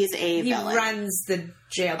 So he's a He villain. runs the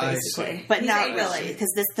jail, basically. But He's not a really. villain.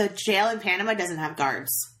 Because the jail in Panama doesn't have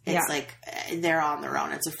guards. It's Yeah. like they're on their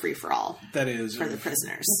own. It's a free-for-all. That is for the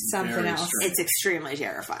prisoners. It's something very else. strange. It's extremely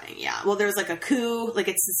terrifying. Yeah. Well, there's like a coup. Like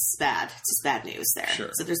it's bad. It's just bad news there. Sure.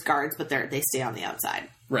 So there's guards, but they stay on the outside,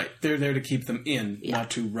 Right. They're there to keep them in, not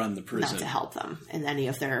to run the prison. not to help them in any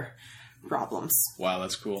of their problems. Wow,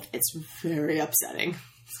 that's cool. It's very upsetting.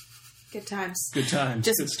 Good times. Good times.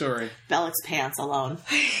 Just- Good story. Bellick's pants alone.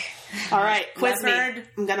 All right, quiz me. Leopard.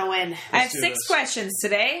 I'm gonna win. I have do 6 this. questions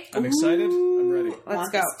today. I'm excited. I'm ready. Let's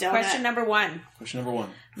Want go. this donut? Question number 1. Question number 1.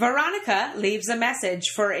 Veronica leaves a message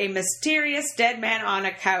for a mysterious dead man on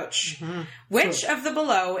a couch. Mm-hmm. Which of the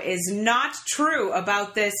below is not true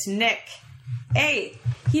about this Nick? A.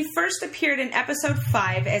 He first appeared in episode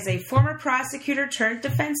 5 as a former prosecutor turned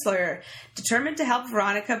defense lawyer, determined to help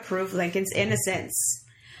Veronica prove Lincoln's innocence.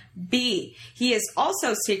 B. He is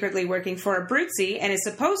also secretly working for Abruzzi and is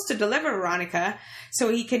supposed to deliver Veronica so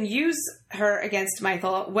he can use her against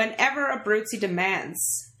Michael whenever Abruzzi demands.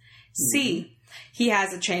 C. He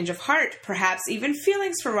has a change of heart, perhaps even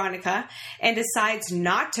feelings for Veronica, and decides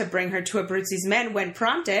not to bring her to Abruzzi's men when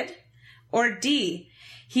prompted. Or D.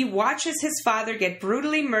 He watches his father get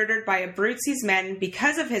brutally murdered by Abruzzi's men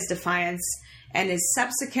because of his defiance and is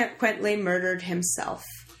subsequently murdered himself.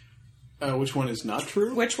 Which one is not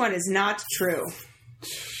true? Which one is not true?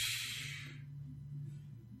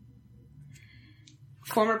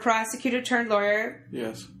 Former prosecutor turned lawyer,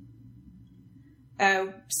 Yes.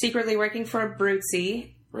 secretly working for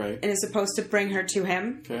Abruzzi, Right. and is supposed to bring her to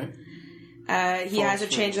him. Okay. He has a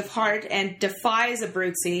change of heart and defies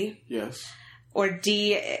Abruzzi. Yes. Or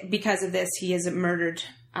D, because of this, he is murdered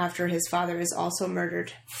after his father is also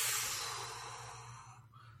murdered.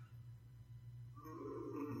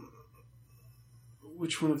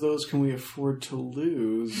 Which one of those can we afford to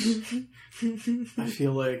lose? I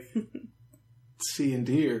feel like C and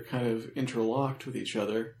D are kind of interlocked with each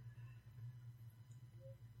other.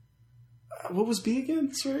 What was B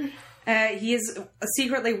again? Sorry. He is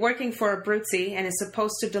secretly working for Abruzzi and is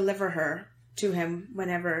supposed to deliver her to him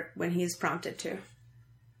when he is prompted to.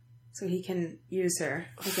 So he can use her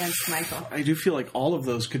against Michael. I do feel like all of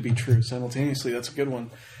those could be true simultaneously. That's a good one.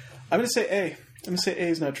 I'm going to say A. I'm going to say A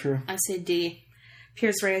is not true. I say D.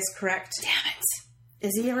 Pierce Ray is correct. Damn it.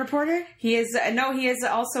 Is he a reporter? He is no. He is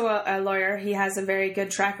also a lawyer. He has a very good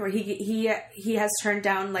track record. He has turned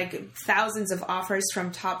down like thousands of offers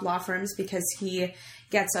from top law firms because he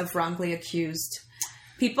gets of wrongly accused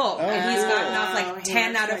people. And he's gotten off like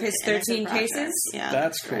 10 out of his 13 cases. Yeah,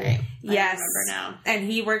 That's cool. right. Yes, I remember now. and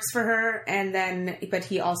he works for her, but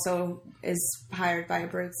he also is hired by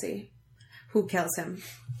Abruzzi, who kills him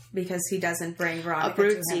because he doesn't bring Veronica to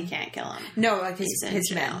Abruzzi him. can't kill him. No, like He's in his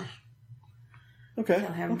jail. men. Okay.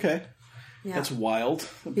 Kill him. Okay. Yeah. That's wild.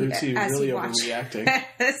 Abruzzi As really you watch. overreacting.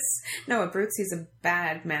 Yes. No, Abruzzi's a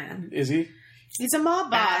bad man. Is he? He's a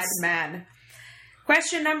mob Bad boss. man.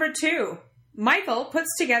 Question number 2. Michael puts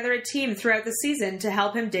together a team throughout the season to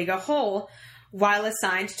help him dig a hole while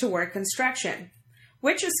assigned to work construction.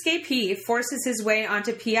 Which escapee forces his way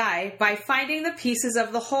onto PI by finding the pieces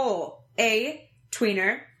of the hole? A.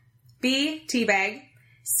 Tweener, B. Teabag,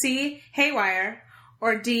 C. Haywire,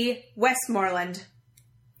 or D. Westmoreland?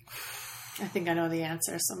 I think I know the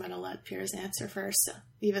answer, so I'm going to let Piers answer first,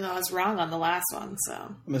 even though I was wrong on the last one. So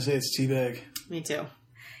I'm going to say it's Teabag. me too.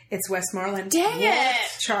 It's Westmoreland. Dang it!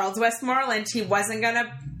 Charles Westmoreland. He wasn't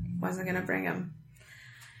gonna bring him.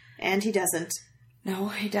 And he doesn't. No,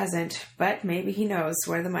 he doesn't. But maybe he knows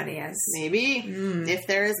where the money is. Maybe if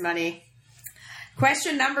there is money.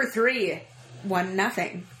 Question number 3.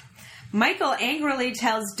 1-0. Michael angrily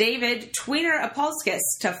tells David Tweener Apolskis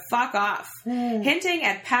to fuck off, hinting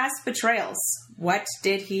at past betrayals. What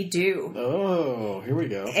did he do? Oh, here we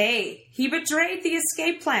go. A. He betrayed the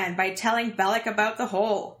escape plan by telling Bellick about the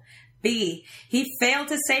hole. B. He failed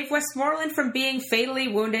to save Westmoreland from being fatally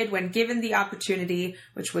wounded when given the opportunity,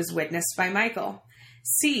 which was witnessed by Michael.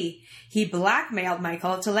 C. He blackmailed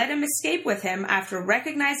Michael to let him escape with him after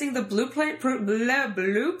recognizing the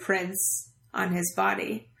blueprints on his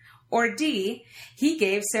body. Or D. He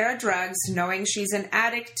gave Sarah drugs knowing she's an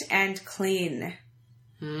addict and clean.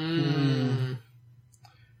 I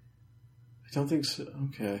don't think so.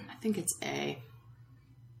 Okay. I think it's A.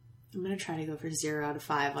 I'm going to try to go for 0 out of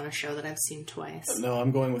 5 on a show that I've seen twice. No,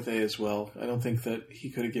 I'm going with A as well. I don't think that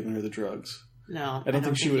he could have given her the drugs. No. I don't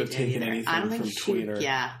think she would have taken either. anything I don't think from she, Tweener.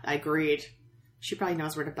 Yeah, I agreed. She probably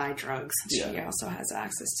knows where to buy drugs. She also has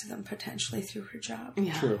access to them potentially through her job.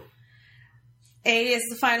 Yeah. True. A is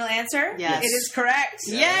the final answer. Yes. It is correct.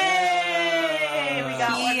 Yay! We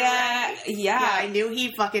got one right. Yeah, I knew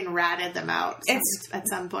he fucking ratted them out at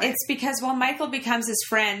some point. It's because, Michael becomes his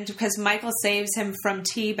friend because Michael saves him from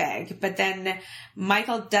Teabag, but then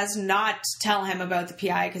Michael does not tell him about the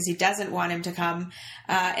PI because he doesn't want him to come,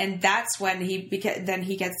 and that's when he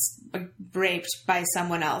gets raped by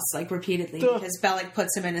someone else, like repeatedly, because Bellick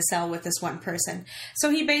puts him in a cell with this one person. So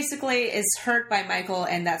he basically is hurt by Michael,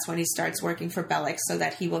 and that's when he starts working for Bellick so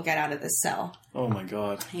that he will get out of the cell. Oh my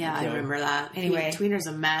god. Yeah, I remember that. Anyway. Tweener's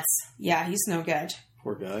a mess. Yeah, he's no good.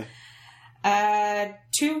 Poor guy.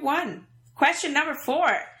 2-1. Question number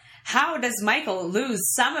 4. How does Michael lose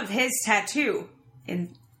some of his tattoo?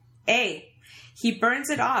 In A. He burns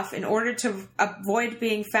it off in order to avoid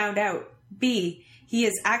being found out. B. He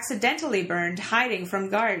is accidentally burned hiding from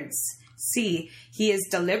guards. C. He is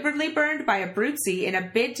deliberately burned by a brutesy in a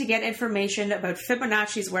bid to get information about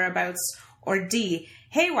Fibonacci's whereabouts. Or D.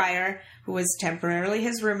 Haywire, who was temporarily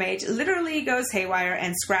his roommate, literally goes haywire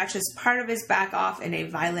and scratches part of his back off in a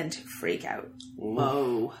violent freakout.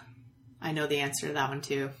 Whoa. I know the answer to that one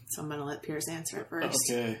too, so I'm going to let Piers answer it first.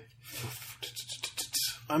 Okay.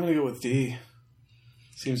 I'm going to go with D.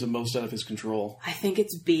 Seems the most out of his control. I think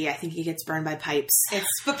it's B. I think he gets burned by pipes.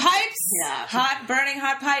 It's the pipes! Yeah. Burning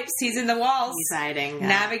hot pipes. He's in the walls. He's hiding.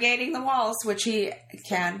 Navigating the walls, which he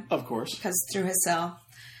can. Of course. Because through his cell.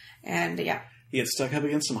 And yeah. He gets stuck up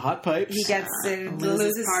against some hot pipes. He gets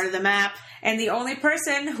loses part of the map. And the only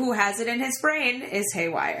person who has it in his brain is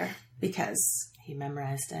Haywire. Because he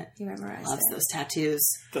memorized it. He memorized Loves it. those tattoos.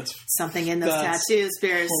 That's something in those tattoos,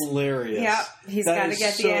 Piers. Hilarious. Yep. He's got to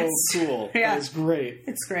get the answer. So cool. Yeah. That is great.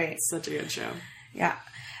 It's great. It's such a good show. Yeah.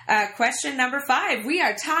 Question number 5. We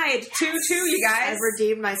are tied 2-2, you guys. I've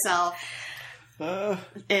redeemed myself.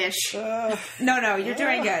 Ish. No, you're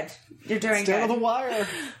doing good. You're doing Stay good. on the wire.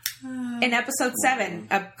 In episode 7,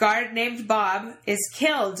 a guard named Bob is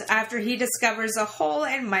killed after he discovers a hole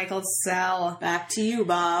in Michael's cell. Back to you,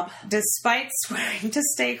 Bob. Despite swearing to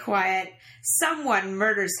stay quiet, someone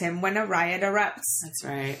murders him when a riot erupts. That's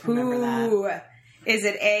right. Remember Who? that. Is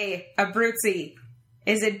it A, a brutesy?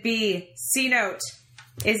 Is it B, C-note?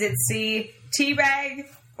 Is it C, teabag?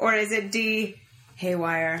 Or is it D,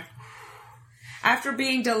 haywire? After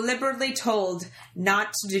being deliberately told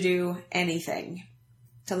not to do anything,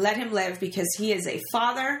 to let him live because he is a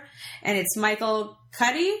father, and it's Michael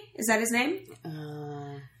Cuddy, is that his name?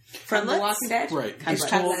 From The Walking Dead? Right. He's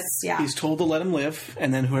told to let him live,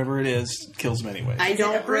 and then whoever it is kills him anyway. I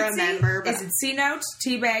don't remember. Is it C-note,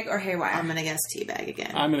 teabag, or haywire? I'm going to guess teabag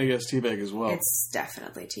again. I'm going to guess teabag as well. It's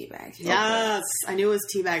definitely teabag. Yes. I knew it was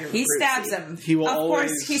teabag or He brutesy. stabs him. He will of always-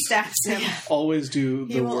 course he stabs him. Always do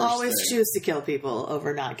the He will worst always thing. choose to kill people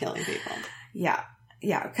over not killing people. Yeah,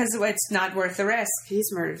 because it's not worth the risk. He's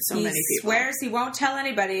murdered so many people. He swears he won't tell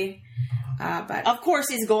anybody, but Of course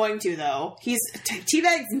he's going to, though.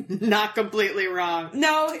 Teabag's not completely wrong.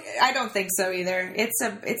 no, I don't think so either. It's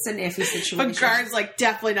an iffy situation. But guard's like,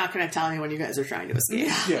 definitely not going to tell anyone you guys are trying to escape.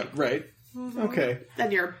 Yeah, right. Okay.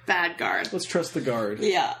 Then you're a bad guard. Let's trust the guard.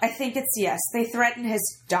 Yeah. I think it's yes. They threaten his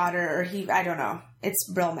daughter, or I don't know.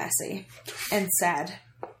 It's real messy and sad.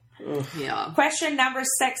 Yeah. Question number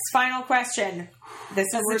 6, final question. This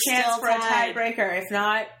is we're the chance still for a tied. tiebreaker. If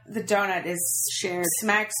not, the donut is Shared.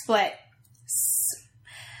 smack split.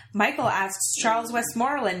 Michael asks Charles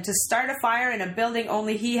Westmoreland to start a fire in a building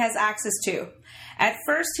only he has access to. At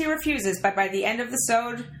first, he refuses, but by the end of the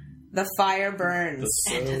sode, the fire burns.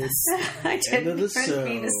 I didn't even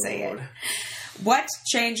mean to say it. What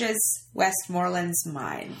changes Westmoreland's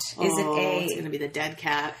mind? Is it A? It's going to be the dead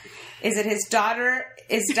cat. Is it his daughter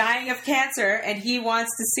is dying of cancer and he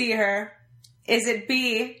wants to see her? Is it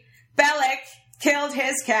B? Bellick killed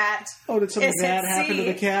his cat. Oh, did something Is it bad happen to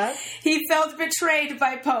C? the cat? He felt betrayed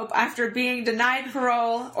by Pope after being denied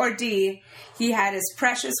parole. Or D? He had his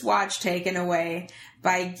precious watch taken away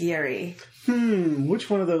by Geary. Which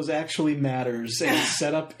one of those actually matters and is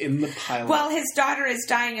set up in the pilot? Well, his daughter is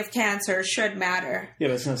dying of cancer should matter. Yeah,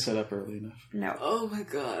 but it's not set up early enough. No. Oh my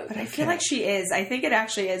god. But I feel like she is. I think it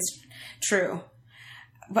actually is true.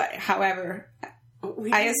 But however,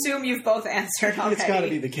 I assume you've both answered already. It's got to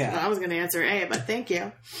be the cat. I was going to answer A, but thank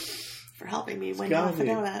you for helping me win off of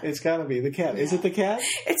that. It's got to be the cat. Is it the cat?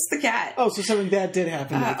 It's the cat. Oh, so something bad did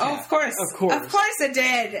happen to the cat. Oh, of course. Of course. Of course it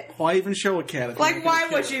did. Why even show a cat? If you're Like, not gonna why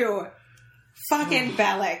kill would it? you? Fucking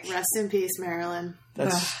Bellic. Rest in peace, Marilyn.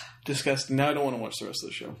 That's disgusting. Now I don't want to watch the rest of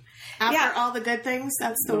the show. After all the good things,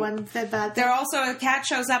 that's the one that bad thing. There also, a cat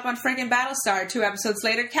shows up on friggin' Battlestar 2 episodes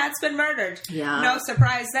later. Cat's been murdered. Yeah. No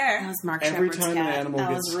surprise there. That was Mark Every Shepard's time cat. an animal that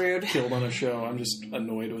gets was rude. killed on a show, I'm just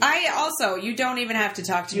annoyed with it. I also, you don't even have to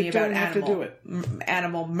talk to me You about don't have to animal, do it.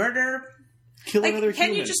 Animal murder. Kill another can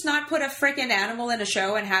you human. just not put a freaking animal in a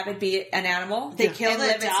show and have it be an animal? They killed and a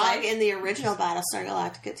live its dog life? in the original Battlestar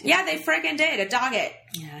Galactica too. Yeah, they freaking did. A dog it.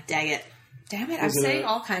 Yeah, Daggett. Damn it, Was I'm it saying a-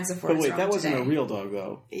 all kinds of words But wait, wrong that wasn't today. a real dog,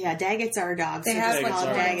 though. Yeah, Daggett's our dog. They so have it's one called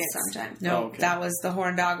called Daggett. sometimes. No, Oh, okay. that was the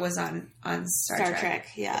horn dog was on Star Trek.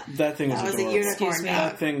 Yeah, That thing was that was adorable. a unicorn Excuse me. dog.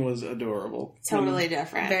 That thing was adorable. Totally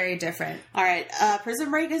different. Very different. All right,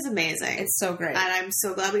 Prison Break is amazing. It's so great. And I'm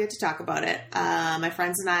so glad we get to talk about it. My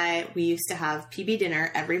friends and I, we used to have PB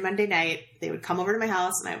dinner every Monday night. They would come over to my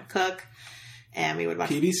house and I would cook. And we would watch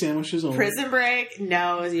PB sandwiches only. Prison Break.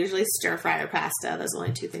 No, it was usually stir fry or pasta. Those are the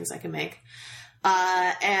only two things I can make.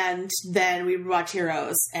 And then we would watch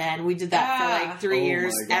Heroes, and we did that for like 3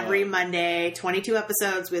 years, my God. every Monday, 22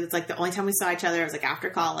 episodes. It's like the only time we saw each other was like after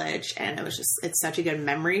college, and it's such a good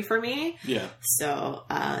memory for me. Yeah. So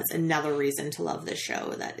it's another reason to love this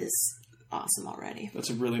show that is awesome already. That's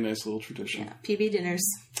a really nice little tradition. PB dinners.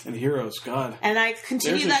 And Heroes, God. And I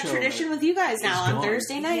continue There's a that show tradition that with you guys now is on gone.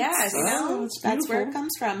 Thursday nights. Yes. You know? Oh, That's where it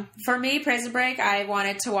comes from. For me, Prison Break, I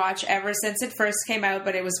wanted to watch ever since it first came out,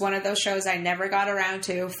 but it was one of those shows I never got around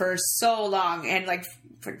to for so long. And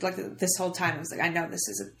for this whole time, I was like, I know this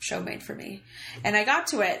is a show made for me. And I got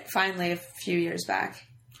to it finally a few years back.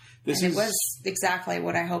 This and is it was exactly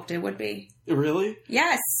what I hoped it would be. Really?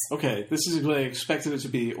 Yes. Okay, this is what I expected it to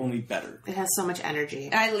be, only better. It has so much energy.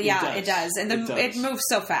 It does. And It does. it moves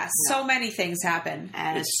so fast. So many things happen.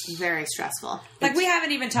 And it's very stressful. Like, we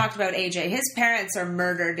haven't even talked about AJ. His parents are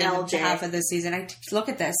murdered in LJ. half of the season. Look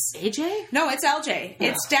at this. AJ? No, it's LJ. Yeah.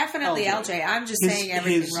 It's definitely LJ. I'm just saying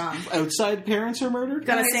everything his wrong. outside parents are murdered?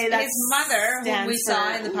 Gonna His- say that his mother, who stands we saw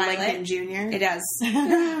for in the pilot. Lincoln Jr. It does.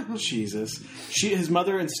 Jesus. His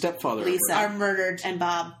mother and stepfather Lisa Are murdered. and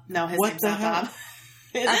Bob. No, his What name's the not hell? Bob.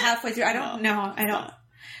 Is it? Halfway through. I don't know. I don't.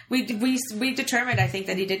 We determined, I think,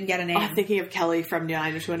 that he didn't get a name. I'm thinking of Kelly from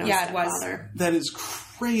 90210 Yeah, it was. Stepfather. That is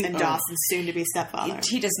crazy. And Dawson's soon-to-be stepfather.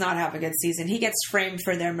 He does not have a good season. He gets framed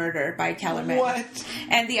for their murder by Kellerman. What?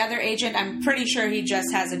 And the other agent, I'm pretty sure he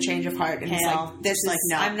just has a change of heart. And he's Hell. like, "This Like, is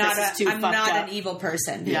no, I'm not this is too I'm fucked not up." an evil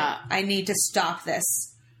person. Yeah. I need to stop this.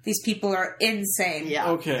 These people are insane."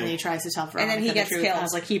 Yeah. Okay. And he tries to tell Veronica And then he the gets truth. killed. I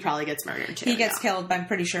was like, he probably gets murdered too. He gets yeah. killed, I'm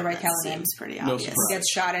pretty sure, by That Kellerman. seems pretty No obvious. surprise. He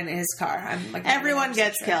gets shot in his car. I'm like, Everyone 99%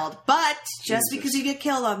 gets sure. killed, but just Jesus. because you get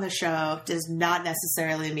killed on the show does not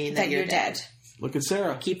necessarily mean that, That you're dead. Look at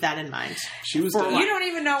Sarah. Keep that in mind. She was For dead. You don't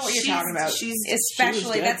even know what you're She's- talking about. she's- Especially, she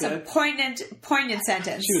was dead, that's a poignant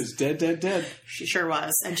sentence. She was dead. She sure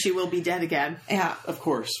was, and she will be dead again. Yeah. Of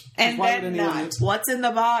course. And Why then would any not. idiot- What's in the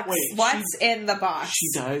box? Wait, What's in the box? She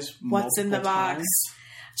dies. What's in the multiple box? times?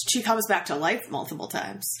 She comes back to life multiple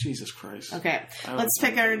times. Jesus Christ. Okay, I let's don't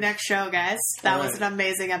pick know. our next show, guys. That All was right. an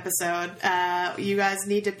amazing episode. You guys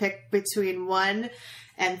need to pick between 1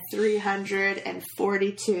 and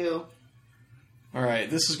 342. All right,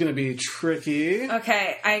 this is going to be tricky.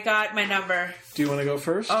 Okay, I got my number. Do you want to go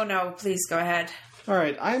first? Oh no, please go ahead. All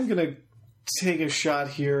right, I'm going to take a shot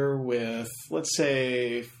here with, let's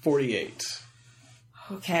say, 48.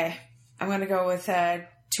 Okay, I'm gonna go with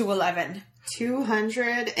 211.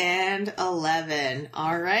 211.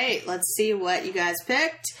 All right, let's see what you guys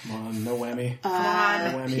picked. Come on, no whammy.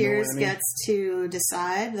 on. No whammy, Piers no whammy. gets to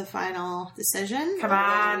decide the final decision. Come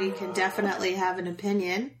although on. We can definitely have an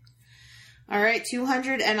opinion. All right,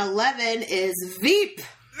 211 is Veep.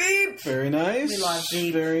 Very nice. We love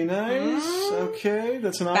Veep. Very nice. Okay,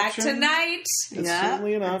 that's an Back option. tonight. That's Yeah,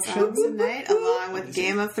 certainly an that's option. on tonight, along with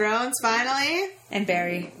Game of Thrones, finally. And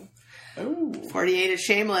Barry. Oh. 48 is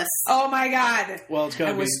Shameless. Oh my god. Well, it's I going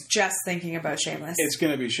to be. was just thinking about Shameless. It's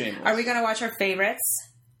going to be Shameless. Are we gonna watch our favorites?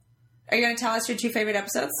 Are you gonna tell us your 2 favorite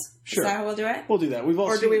episodes? Sure. Is that how we'll do it? We'll do that. We've all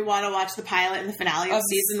Or seen do we want to watch the pilot and the finale of Of-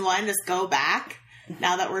 season 1? Just go back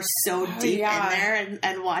now that we're so deep yeah. in there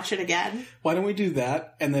and watch it again. Why don't we do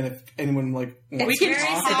that? And then if anyone wants It's to very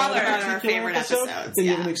talk similar. about Our a particular favorite episode, episodes, then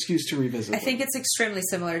you yeah. have an excuse to revisit. I think it's extremely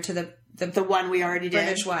similar to The one we already did.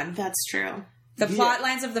 British one. That's true. The plot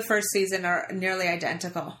lines of the first season are nearly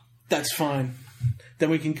identical. That's fine. then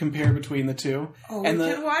we can compare between the two. Oh, and we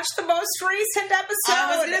can watch the most recent episode.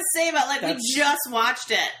 I was going to say, but like we just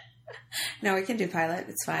watched it. No, we can do pilot.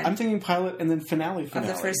 It's fine. I'm thinking pilot and then finale. Of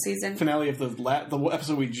the first season. Finale of the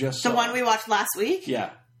episode we just saw. The one we watched last week? Yeah.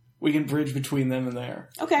 We can bridge between them and there.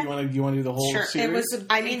 Okay. You want to do the whole Sure. series? It was.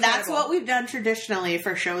 I mean, that's what we've done traditionally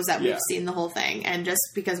for shows that we've Yeah. seen the whole thing, and just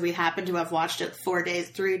because we happen to have watched it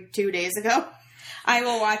 2 days ago, I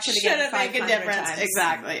will watch it again. Shouldn't make a 500 difference. times.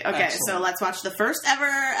 Exactly. Okay, Excellent. so let's watch the first ever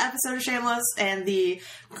episode of Shameless and the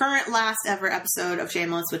current last ever episode of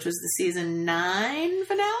Shameless, which was the season 9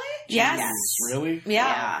 finale. Yes. Really?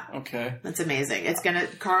 Yeah. Okay. That's amazing. It's gonna.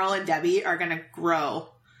 Carl and Debbie are gonna grow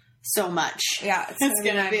so much. Yeah, it's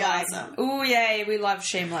gonna be awesome. Ooh, yay! We love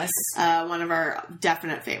Shameless. One of our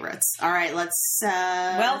definite favorites. All right, let's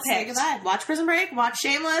Well say picked. goodbye. Watch Prison Break. Watch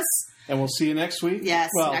Shameless. And we'll see you next week. Yes,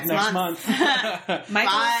 Well, next month.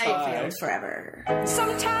 Michael Bye. Schofield forever.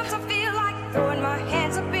 Sometimes I feel like throwing my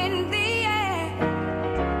hands up in